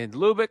in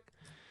Lubick.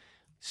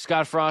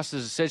 Scott Frost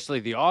is essentially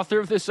the author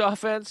of this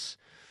offense.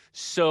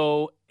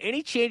 So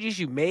any changes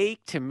you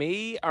make, to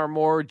me, are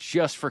more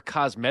just for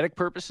cosmetic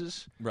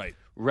purposes. Right.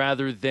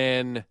 Rather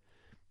than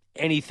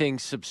anything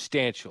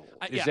substantial.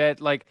 Yeah.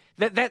 That like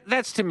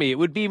that's to me, it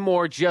would be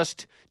more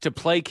just to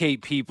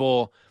placate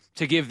people,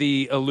 to give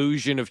the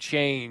illusion of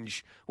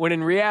change, when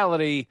in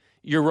reality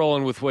you're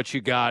rolling with what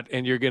you got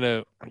and you're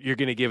gonna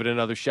give it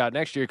another shot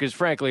next year, because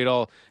frankly it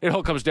all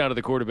comes down to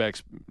the quarterback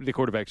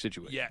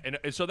situation. Yeah, and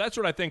so that's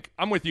what I think.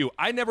 I'm with you.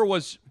 I'm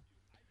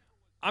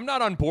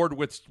not on board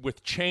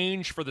with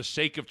change for the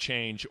sake of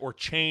change, or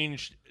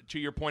change to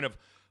your point of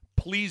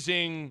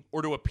pleasing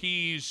or to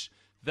appease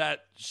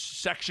that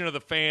section of the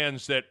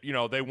fans that,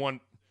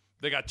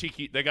 they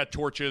got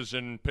torches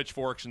and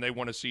pitchforks and they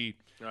want to see,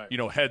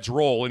 heads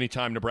roll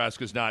anytime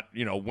Nebraska's not,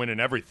 winning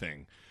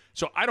everything.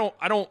 So I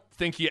don't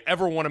think you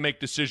ever want to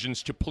make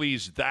decisions to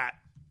please that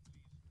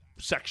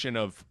section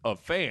of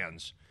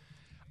fans.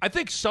 I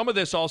think some of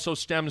this also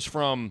stems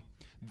from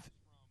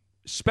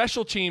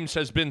special teams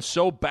has been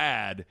so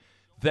bad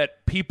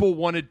that people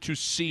wanted to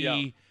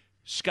see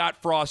Scott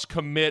Frost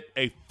commit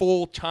a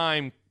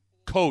full-time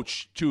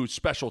coach to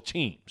special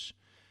teams.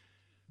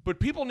 But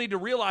people need to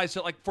realize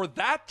that, like, for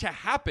that to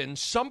happen,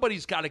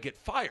 somebody's got to get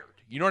fired.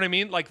 You know what I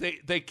mean? Like,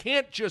 they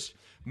can't just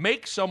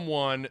make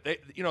someone,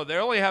 they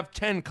only have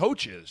 10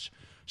 coaches.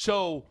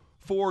 So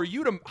for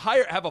you to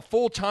have a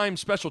full-time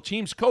special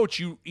teams coach,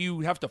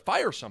 you have to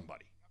fire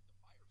somebody.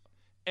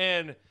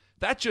 And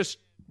that just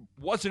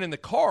wasn't in the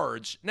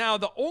cards. Now,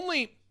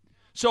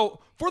 so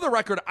for the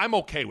record, I'm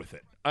okay with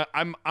it.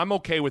 I'm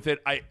okay with it.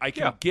 I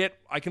can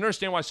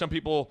understand why some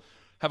people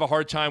have a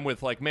hard time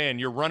with, like, man,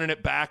 you're running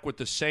it back with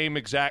the same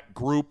exact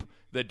group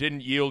that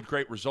didn't yield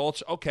great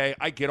results. Okay,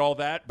 I get all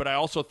that, but I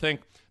also think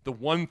the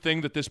one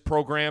thing that this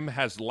program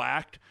has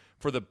lacked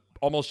for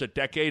almost a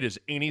decade is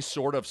any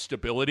sort of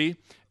stability,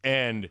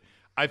 and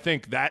I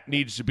think that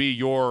needs to be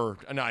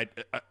I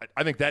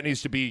think that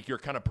needs to be your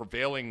kind of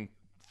prevailing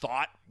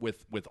thought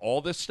with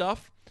all this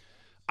stuff.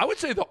 I would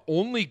say the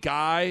only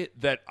guy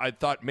that I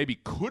thought maybe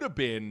could have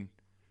been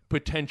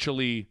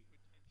potentially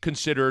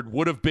considered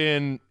would have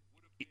been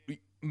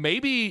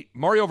maybe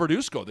Mario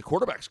Verduzco, the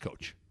quarterback's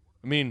coach.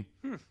 I mean,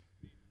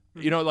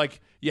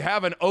 like, you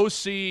have an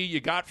OC,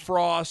 you got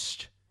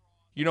Frost,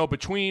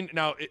 between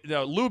now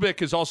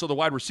Lubick is also the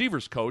wide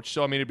receivers coach,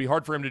 so I mean it'd be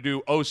hard for him to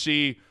do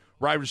OC,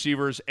 wide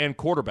receivers, and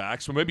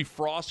quarterbacks. So maybe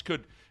Frost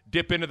could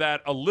dip into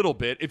that a little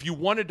bit if you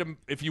wanted to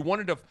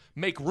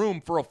make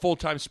room for a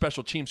full-time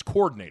special teams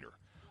coordinator.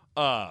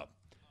 But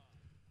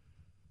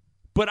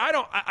I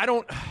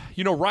don't.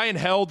 Ryan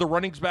Held, the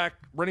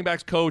running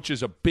backs coach,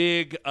 is a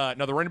big.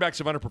 Now the running backs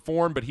have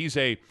underperformed, but he's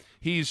a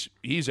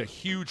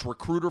huge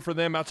recruiter for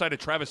them. Outside of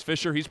Travis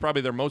Fisher, he's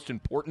probably their most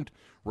important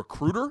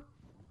recruiter.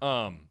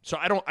 So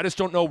I just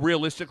don't know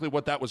realistically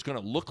what that was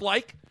going to look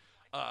like.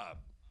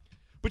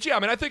 But yeah, I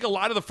mean, I think a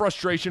lot of the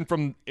frustration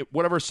from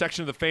whatever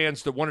section of the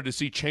fans that wanted to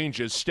see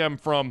changes stem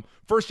from,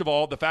 first of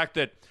all, the fact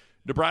that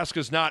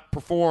Nebraska's not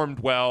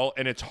performed well,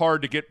 and it's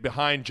hard to get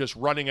behind just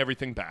running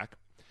everything back.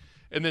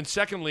 And then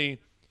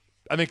secondly,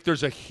 I think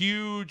there's a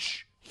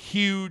huge,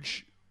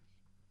 huge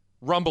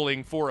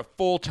rumbling for a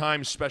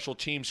full-time special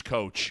teams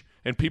coach,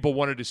 and people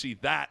wanted to see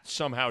that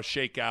somehow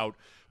shake out.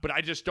 But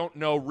I just don't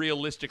know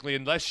realistically,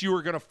 unless you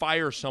were going to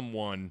fire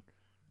someone,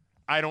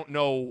 I don't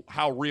know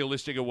how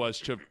realistic it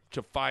was to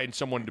find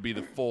someone to be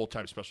the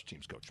full-time special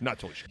teams coach. I'm not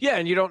totally sure. Yeah,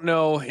 and you don't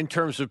know in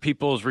terms of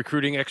people's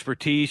recruiting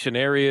expertise and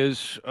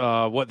areas,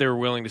 what they're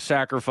willing to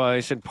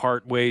sacrifice and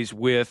part ways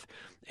with.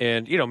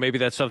 And, maybe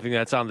that's something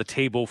that's on the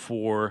table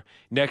for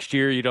next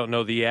year. You don't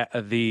know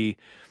the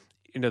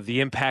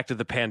impact of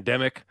the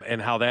pandemic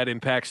and how that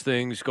impacts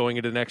things going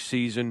into next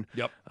season.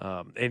 Yep.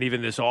 And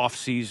even this off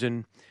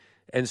season.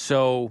 And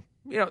so,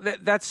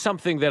 that's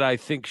something that I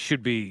think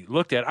should be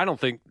looked at. I don't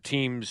think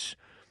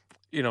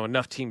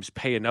enough teams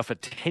pay enough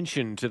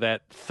attention to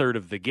that third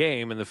of the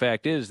game. And the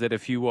fact is that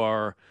if you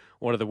are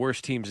one of the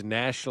worst teams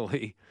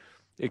nationally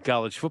in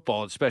college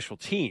football at special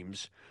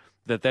teams,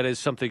 that is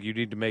something you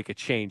need to make a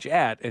change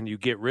at, and you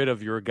get rid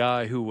of your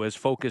guy who was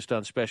focused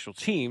on special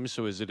teams.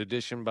 So is it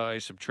addition by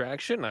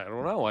subtraction? I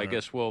don't know. I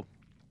guess we'll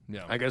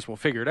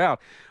figure it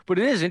out. But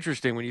it is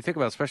interesting when you think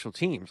about special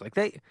teams. Like,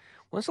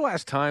 when's the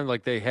last time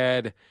they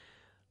had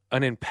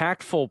an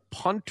impactful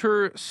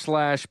punter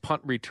 /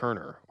 punt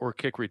returner or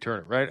kick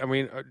returner, right? I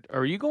mean,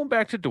 are you going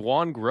back to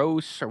DeJuan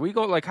Gross? Are we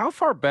going, how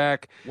far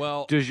back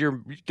does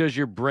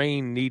your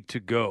brain need to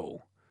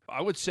go?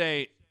 I would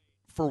say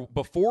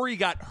before he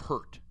got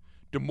hurt,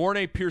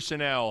 DeMornay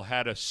Pearsonell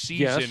had a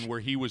season where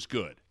he was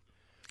good.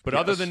 But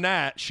other than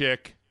that,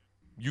 Schick,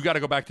 you got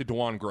to go back to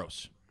DeJuan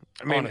Gross.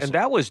 I mean, honestly. And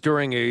that was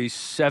during a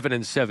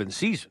 7-7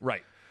 season.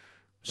 Right.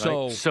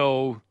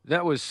 So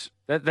that was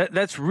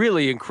that's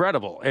really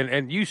incredible.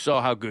 And you saw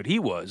how good he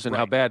was and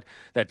how bad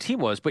that team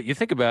was. But you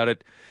think about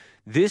it,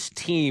 this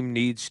team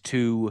needs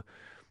to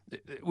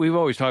 – we've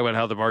always talked about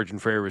how the margin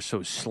for error is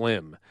so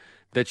slim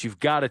that you've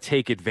got to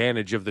take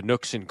advantage of the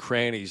nooks and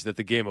crannies that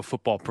the game of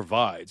football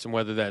provides. And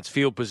whether that's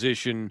field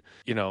position,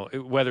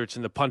 whether it's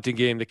in the punting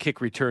game, the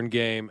kick return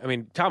game. I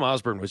mean, Tom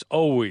Osborne was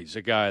always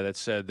a guy that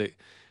said that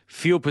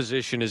field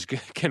position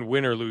can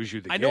win or lose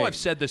you the game. I know I've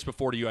said this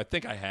before to you. I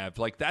think I have.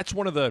 That's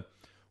one of the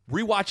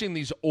rewatching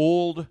these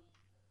old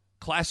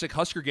classic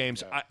Husker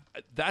games.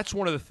 That's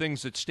one of the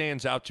things that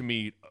stands out to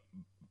me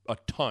a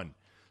ton.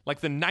 Like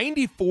the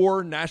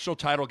 94 national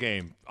title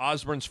game,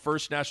 Osborne's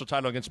first national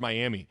title against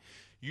Miami.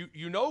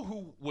 You know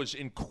who was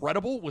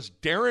incredible was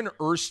Darren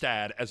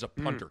Erstad as a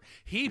punter.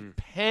 He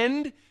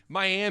penned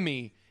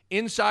Miami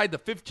inside the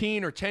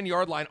 15 or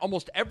 10-yard line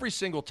almost every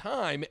single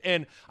time.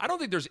 And I don't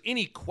think there's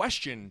any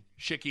question,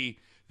 Schicky,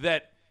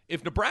 that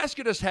if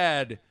Nebraska just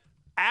had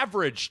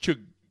average to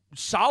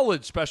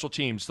solid special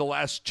teams the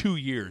last 2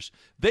 years,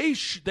 they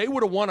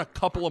would have won a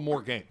couple of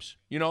more games.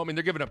 I mean,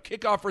 they're giving up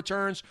kickoff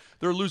returns.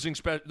 They're losing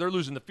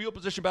the field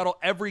position battle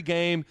every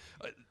game.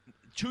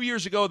 2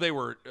 years ago,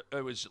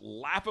 it was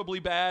laughably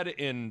bad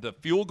in the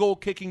field goal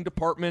kicking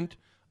department.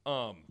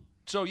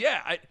 So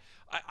yeah,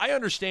 I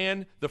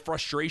understand the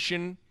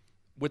frustration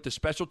with the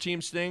special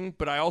teams thing,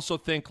 but I also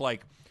think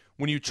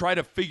when you try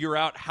to figure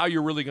out how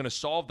you're really going to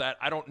solve that,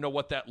 I don't know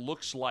what that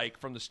looks like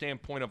from the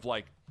standpoint of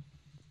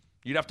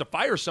you'd have to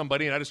fire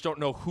somebody, and I just don't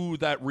know who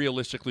that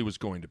realistically was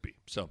going to be.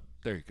 So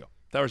there you go.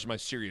 That was my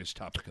serious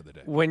topic of the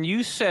day. When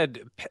you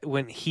said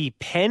when he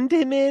penned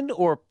him in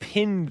or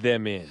pinned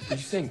them in? Are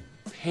you saying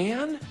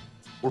pan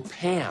or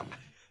Pam?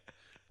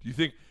 Do you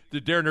think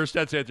the Darren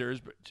Erstad's answer is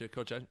to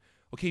Coach?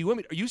 Okay, you want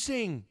me? Are you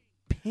saying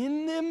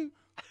pin them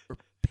or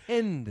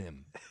pen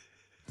them?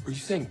 Are you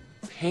saying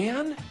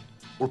pan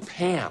or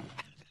Pam?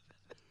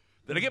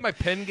 Did I get my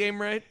pen game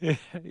right?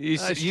 You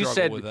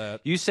said with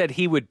that. You said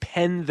he would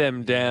pen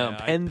them down,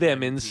 Yeah, pen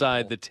them pen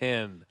inside people. the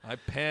 10. I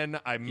pen,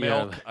 I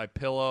milk, I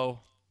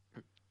pillow.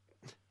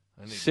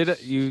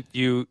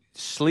 You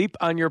sleep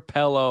on your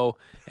pillow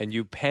and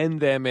you pen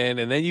them in,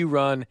 and then you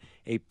run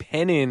a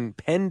pen in,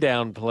 pen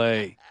down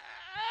play.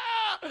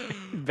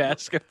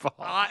 Basketball.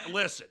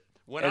 Listen,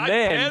 when And I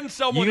then pen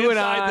someone you and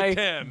inside I- the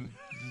 10.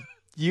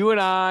 You and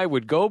I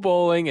would go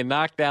bowling and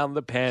knock down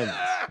the pens.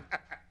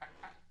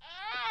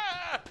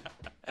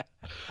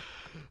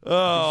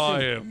 Oh,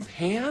 I am.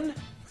 Pan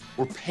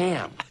or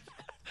Pam?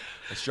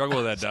 I struggle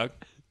with that, Doug.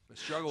 I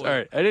struggle with All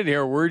right, I didn't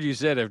hear a word you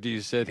said after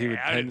you said he would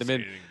I pen didn't them see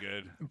in. anything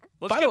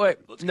good. By the way,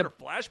 let's get our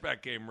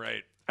flashback game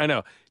right. I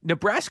know.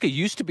 Nebraska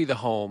used to be the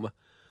home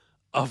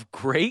of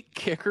great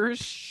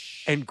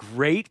kickers and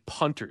great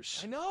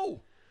punters. I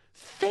know.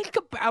 Think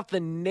about the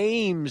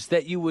names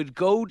that you would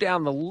go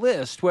down the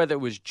list, whether it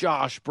was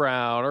Josh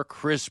Brown or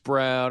Chris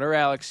Brown or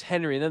Alex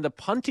Henry. And then the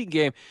punting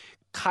game,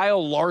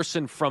 Kyle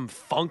Larson from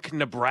Funk,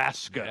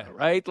 Nebraska,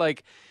 right?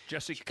 Like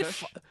Jesse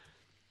Cush.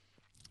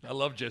 I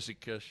love Jesse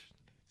Cush.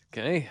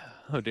 Okay,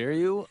 how dare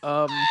you?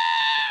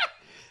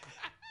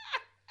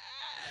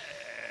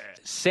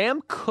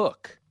 Sam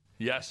Cooke.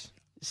 Yes.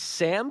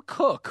 Sam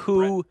Cooke,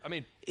 who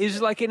Brett,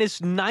 is like in his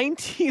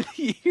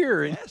 19th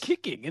year in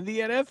kicking in the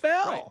NFL.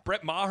 Right.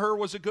 Brett Maher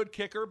was a good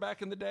kicker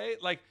back in the day.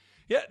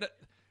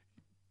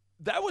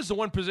 That was the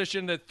one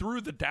position that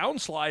through the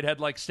downslide had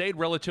stayed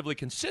relatively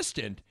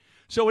consistent.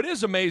 So it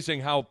is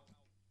amazing how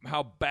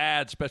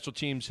bad special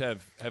teams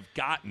have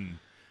gotten.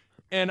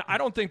 And I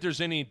don't think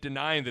there's any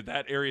denying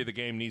that area of the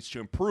game needs to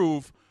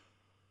improve.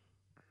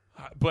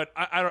 But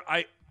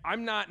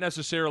I'm not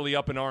necessarily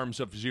up in arms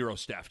of zero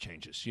staff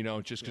changes,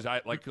 just because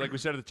like we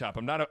said at the top,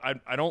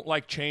 I don't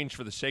like change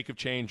for the sake of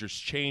change or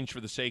change for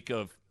the sake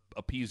of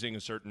appeasing a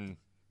certain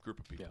group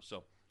of people.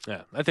 So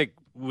yeah, I think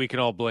we can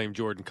all blame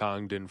Jordan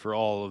Congdon for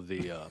all of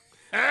the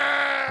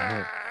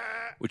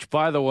which,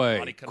 by the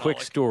way, quick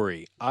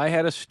story. I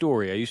had a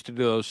story. I used to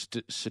do those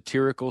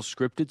satirical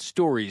scripted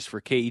stories for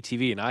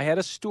KETV, and I had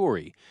a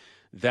story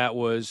that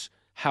was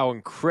how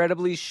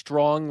incredibly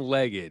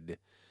strong-legged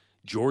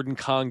Jordan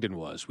Congdon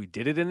was. We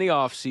did it in the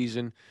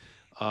offseason.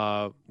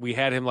 We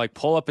had him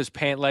pull up his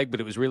pant leg, but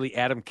it was really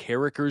Adam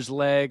Carricker's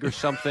leg or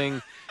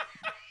something.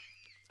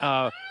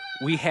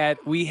 We had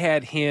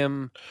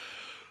him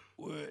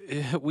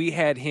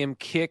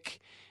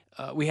kick.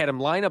 We had him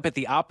line up at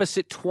the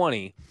opposite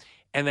 20,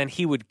 and then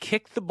he would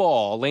kick the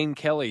ball. Lane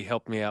Kelly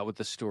helped me out with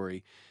the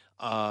story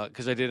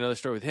because I did another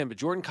story with him. But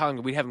Jordan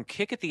Congdon, we'd have him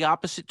kick at the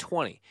opposite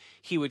 20.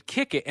 He would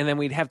kick it, and then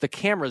we'd have the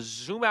camera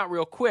zoom out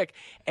real quick,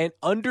 and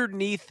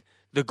underneath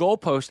the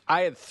goalpost,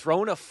 I had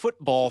thrown a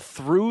football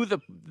through the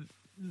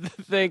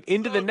thing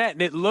into the net,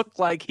 and it looked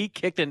like he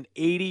kicked an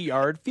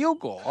 80-yard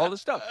field goal, all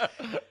this stuff.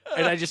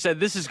 And I just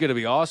said, this is going to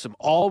be awesome.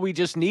 All we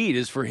just need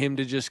is for him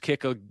to just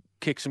kick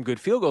some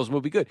good field goals, and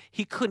we'll be good.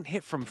 He couldn't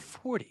hit from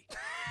 40.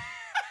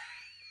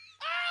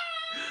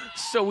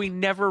 So we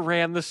never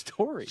ran the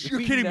story. You're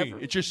kidding me.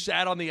 It just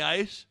sat on the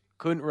ice?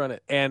 Couldn't run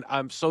it. And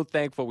I'm so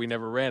thankful we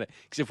never ran it.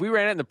 Because if we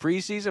ran it in the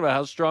preseason about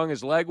how strong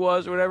his leg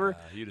was or whatever.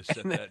 You'd have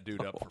set that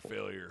dude up for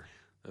failure.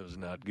 That was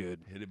not good.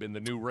 It'd have been the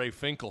new Ray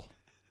Finkel,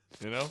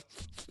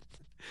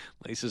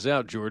 Laces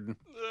out, Jordan.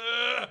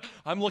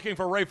 I'm looking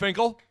for Ray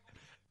Finkel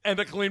and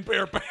a clean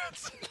pair of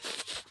pants.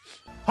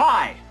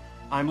 Hi,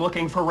 I'm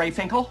looking for Ray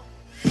Finkel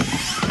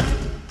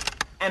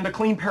and a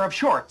clean pair of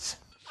shorts.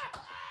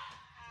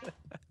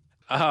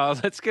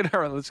 Let's get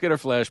our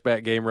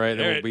flashback game right,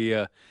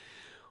 and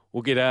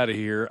we'll get out of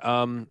here.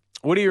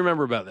 What do you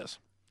remember about this?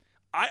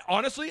 I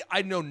honestly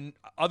know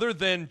other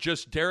than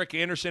just Derek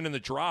Anderson and the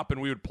drop,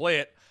 and we would play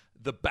it.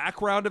 The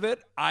background of it,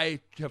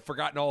 I have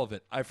forgotten all of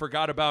it. I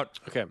forgot about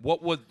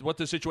what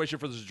the situation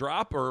for this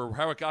drop or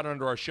how it got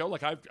onto our show.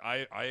 I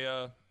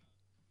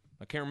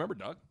can't remember,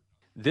 Doug.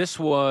 This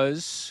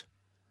was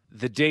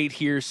the date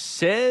here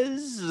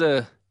says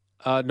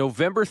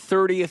November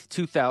 30th,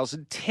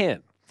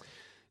 2010.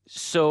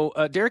 So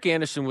Derek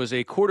Anderson was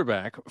a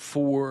quarterback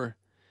for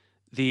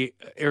the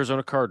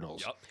Arizona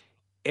Cardinals. Yep.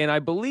 And I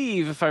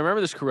believe, if I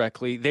remember this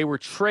correctly, they were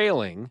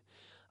trailing,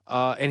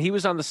 and he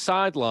was on the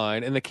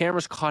sideline, and the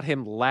cameras caught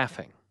him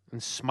laughing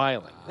and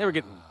smiling. They were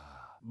getting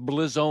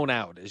blizzoned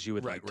out, as you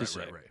would like to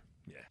say. Right.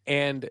 Yeah.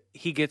 And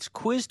he gets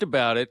quizzed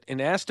about it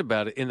and asked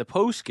about it in the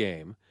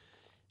postgame,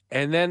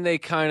 and then they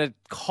kind of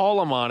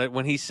call him on it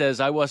when he says,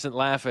 I wasn't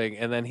laughing,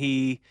 and then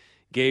he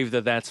gave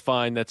that's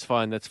fine.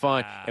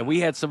 And we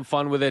had some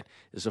fun with it.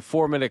 It's a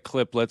 4-minute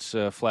clip. Let's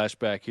flash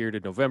back here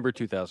to November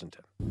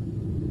 2010.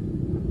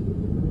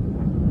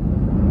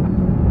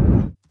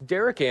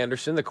 Derek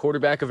Anderson, the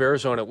quarterback of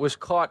Arizona, was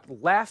caught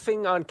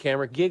laughing on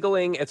camera,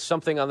 giggling at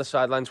something on the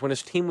sidelines when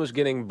his team was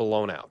getting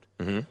blown out.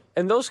 Mm-hmm.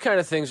 And those kind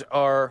of things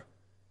are,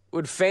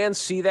 would fans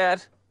see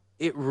that?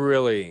 It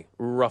really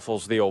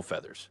ruffles the old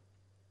feathers.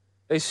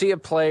 They see a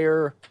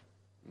player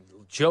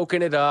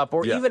joking it up,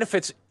 or even if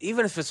it's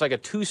like a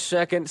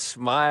 2-second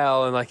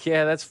smile and like,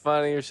 yeah, that's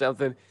funny or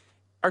something.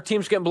 Our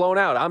team's getting blown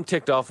out. I'm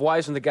ticked off. Why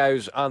isn't the guy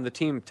who's on the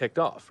team ticked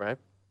off, right?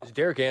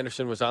 Derek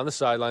Anderson was on the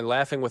sideline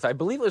laughing with, I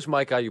believe it was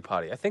Mike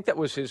Iupati. I think that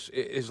was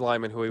his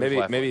lineman who he was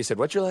laughing Maybe he said,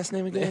 what's your last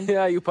name again?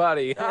 Yeah,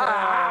 Iupati.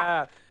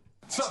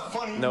 It's not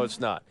funny. No, it's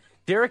not.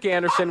 Derek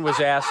Anderson was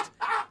asked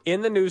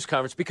in the news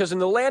conference, because in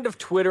the land of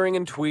Twittering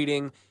and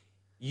tweeting,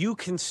 you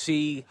can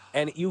see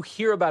and you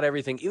hear about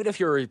everything. Even if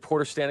you're a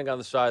reporter standing on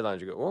the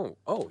sidelines, you go,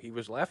 oh, he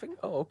was laughing?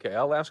 Oh, okay,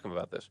 I'll ask him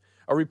about this.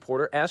 A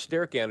reporter asked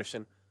Derek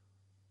Anderson,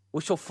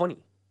 what's so funny?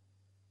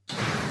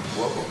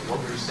 What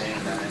were you saying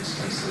in that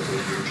instance that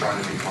you were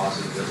trying to be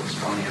positive that was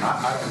funny? And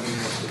I don't mean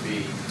this to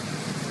be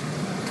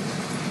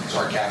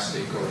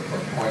sarcastic or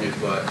pointed,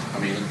 but I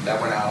mean,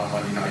 that went out on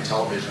Monday Night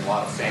Television. A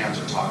lot of fans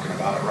are talking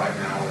about it right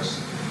now as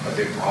a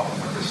big problem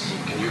with this team.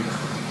 Can you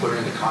put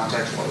it into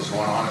context what was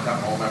going on at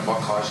that moment?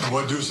 What caused you?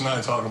 What Deuce and I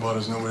talk about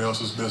is nobody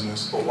else's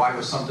business. But why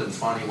was something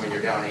funny when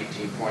you're down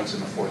 18 points in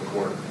the fourth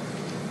quarter?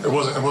 It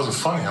wasn't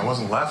funny. I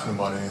wasn't laughing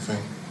about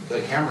anything. The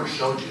camera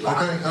showed you.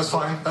 Okay, that's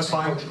fine. That's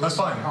fine. That's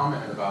fine.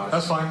 Commented about it.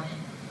 That's fine.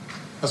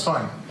 That's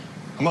fine.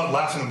 I'm not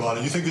laughing about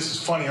it. You think this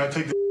is funny? I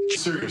take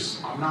this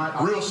serious. I'm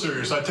not. Real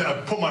serious. I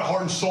put my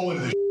heart and soul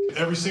into this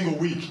every single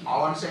week.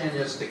 All I'm saying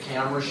is the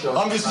camera showed.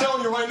 I'm just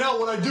telling you right now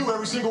what I do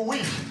every single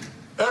week.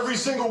 Every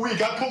single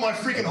week, I put my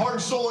freaking heart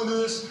and soul into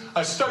this.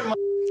 I study my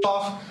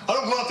off. I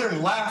don't go out there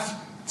and laugh.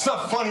 It's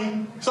not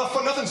funny. It's not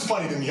fun. Nothing's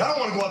funny to me. I don't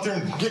want to go out there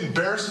and get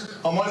embarrassed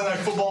on Monday Night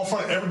Football in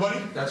front of everybody.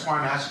 That's why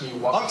I'm asking you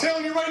what. I'm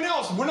telling you right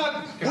now, we're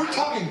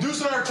talking.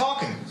 Deuce and I are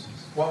talking.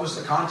 What was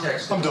the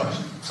context? I'm done.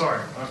 Sorry.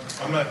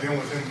 I'm not dealing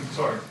with him.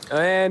 Sorry.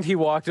 And he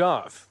walked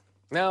off.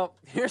 Now,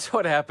 here's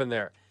what happened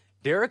there.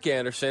 Derek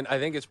Anderson, I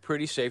think it's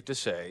pretty safe to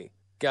say,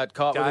 got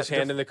caught with his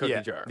hand in the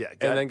cookie jar. Yeah,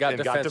 and then got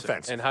defensive.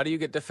 defensive. And how do you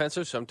get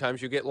defensive?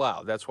 Sometimes you get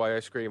loud. That's why I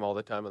scream all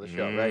the time on the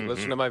show, right?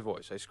 Listen to my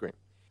voice. I scream.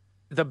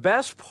 The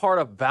best part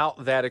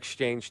about that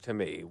exchange to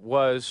me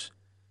was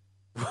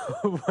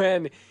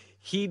when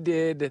he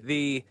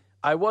did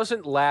I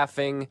wasn't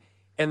laughing,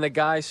 and the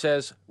guy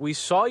says, we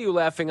saw you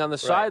laughing on the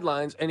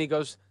sidelines, and he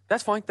goes,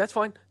 that's fine, that's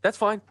fine, that's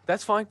fine,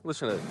 that's fine.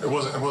 Listen to it. It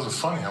wasn't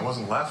funny. I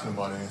wasn't laughing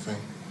about anything.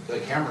 The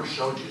camera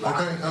showed you.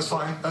 Okay, that's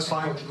fine. That's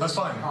fine. That's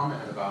fine.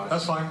 Commented about it.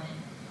 That's fine.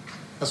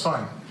 That's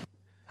fine.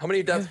 How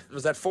many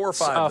was that, 4 or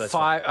 5?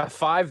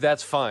 Five,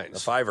 that's fine. A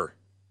fiver.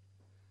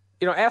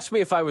 You know, ask me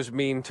if I was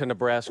mean to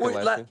Nebraska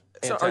last week.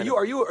 So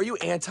are you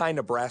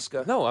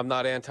anti-Nebraska? No, I'm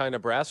not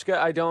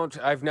anti-Nebraska.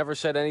 I've never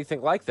said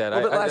anything like that.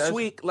 Well, but last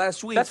week,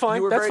 that's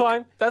fine. That's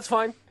fine. That's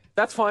fine.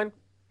 That's fine.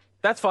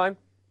 That's fine.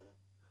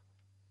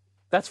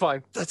 That's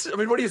fine. I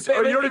mean, what do you say?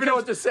 You don't even know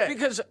what to say.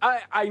 Because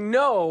I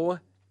know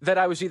that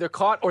I was either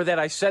caught or that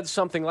I said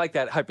something like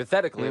that,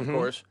 hypothetically, of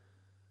course,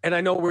 and I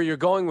know where you're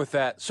going with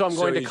that, so I'm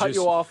going to cut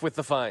you off with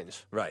the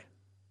fines. Right.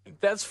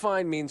 That's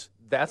fine means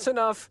that's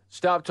enough.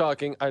 Stop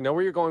talking. I know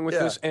where you're going with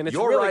this, and it's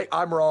you're really, right.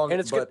 I'm wrong.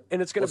 and it's going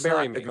to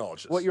bury me.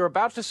 What you're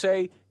about to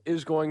say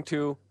is going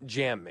to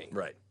jam me.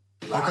 Right.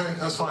 Okay,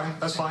 that's fine.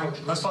 That's fine.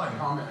 That's fine.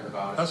 Commented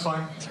about it. That's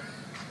fine.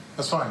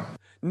 That's fine.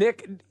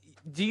 Nick,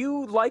 do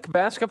you like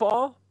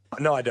basketball?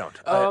 No, I don't.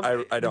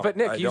 I don't. But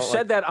Nick, you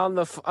said that on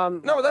the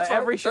no, that's fine.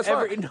 every That's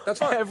fine. That's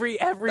fine. every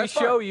That's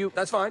show fine. you.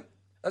 That's fine.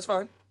 That's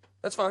fine.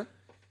 That's fine.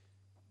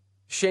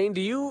 Shane,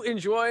 do you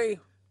enjoy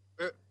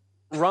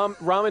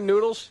ramen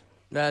noodles?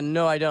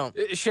 No, I don't.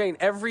 Shane,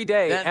 every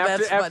day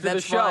after the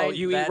show,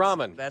 you eat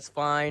ramen. That's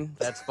fine.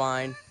 That's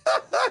fine.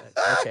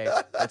 Okay,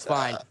 that's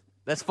fine.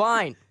 That's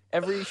fine.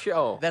 Every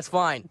show. That's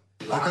fine.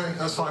 Okay,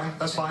 that's fine.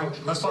 That's fine.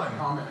 That's fine.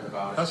 Commented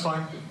about it. That's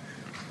fine.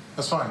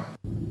 That's fine.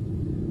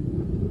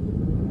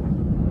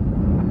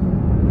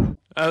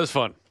 That was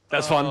fun.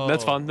 That's fun.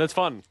 That's fun. That's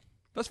fun.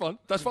 That's fun.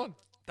 That's fun.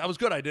 That was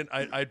good.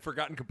 I'd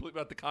forgotten completely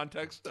about the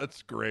context.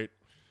 That's great.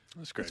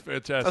 That's great.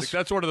 That's fantastic.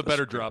 That's one of the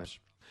better drops.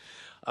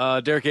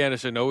 Derek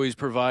Anderson always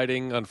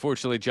providing.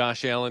 Unfortunately,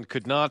 Josh Allen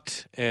could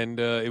not, and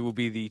it will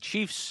be the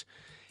Chiefs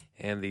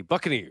and the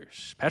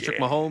Buccaneers. Patrick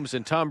Mahomes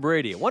and Tom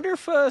Brady. I wonder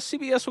if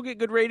CBS will get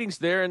good ratings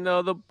there, and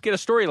they'll get a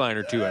storyline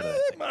or two out of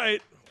that. They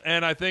might.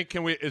 And I think,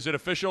 is it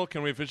official?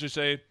 Can we officially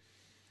say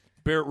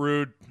Barrett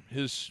Ruud,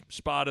 his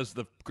spot as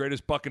the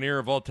greatest Buccaneer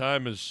of all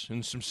time, is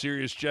in some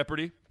serious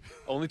jeopardy?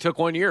 Only took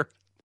 1 year.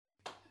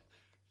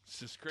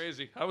 This is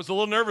crazy. I was a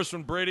little nervous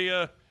when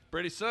Brady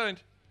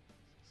signed.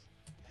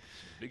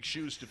 Big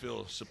shoes to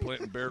fill,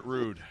 supplanting Barrett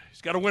Ruud.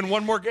 He's got to win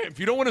one more game. If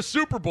you don't win a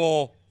Super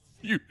Bowl,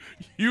 you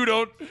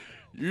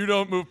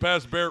don't move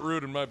past Barrett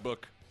Ruud in my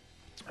book.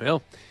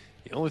 Well,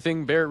 the only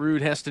thing Barrett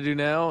Ruud has to do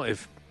now,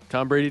 if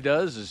Tom Brady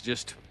does, is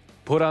just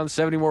put on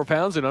 70 more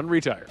pounds and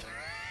unretire.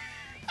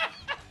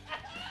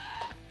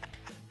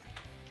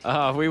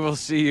 We will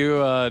see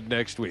you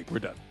next week. We're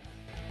done.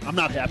 I'm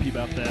not happy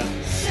about that.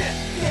 Shit,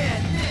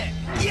 yeah,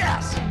 Nick.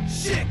 Yes.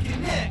 Schick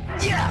and Nick.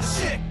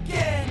 Yes. Schick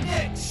and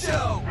Nick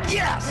Show.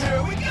 Yes.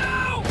 Here we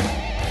go.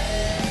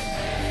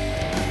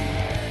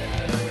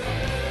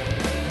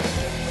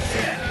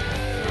 Schick.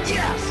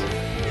 Yes.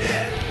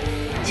 Nick.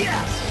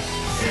 Yes.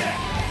 Schick.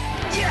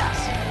 Yes.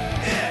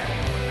 Nick.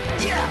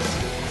 Yes.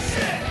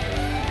 Schick.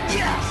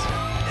 Yes.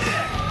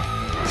 Nick.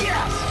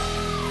 Yes.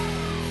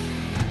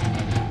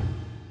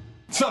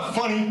 It's not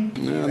funny.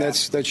 No,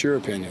 that's your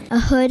opinion. A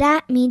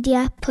Huda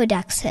Media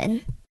Production.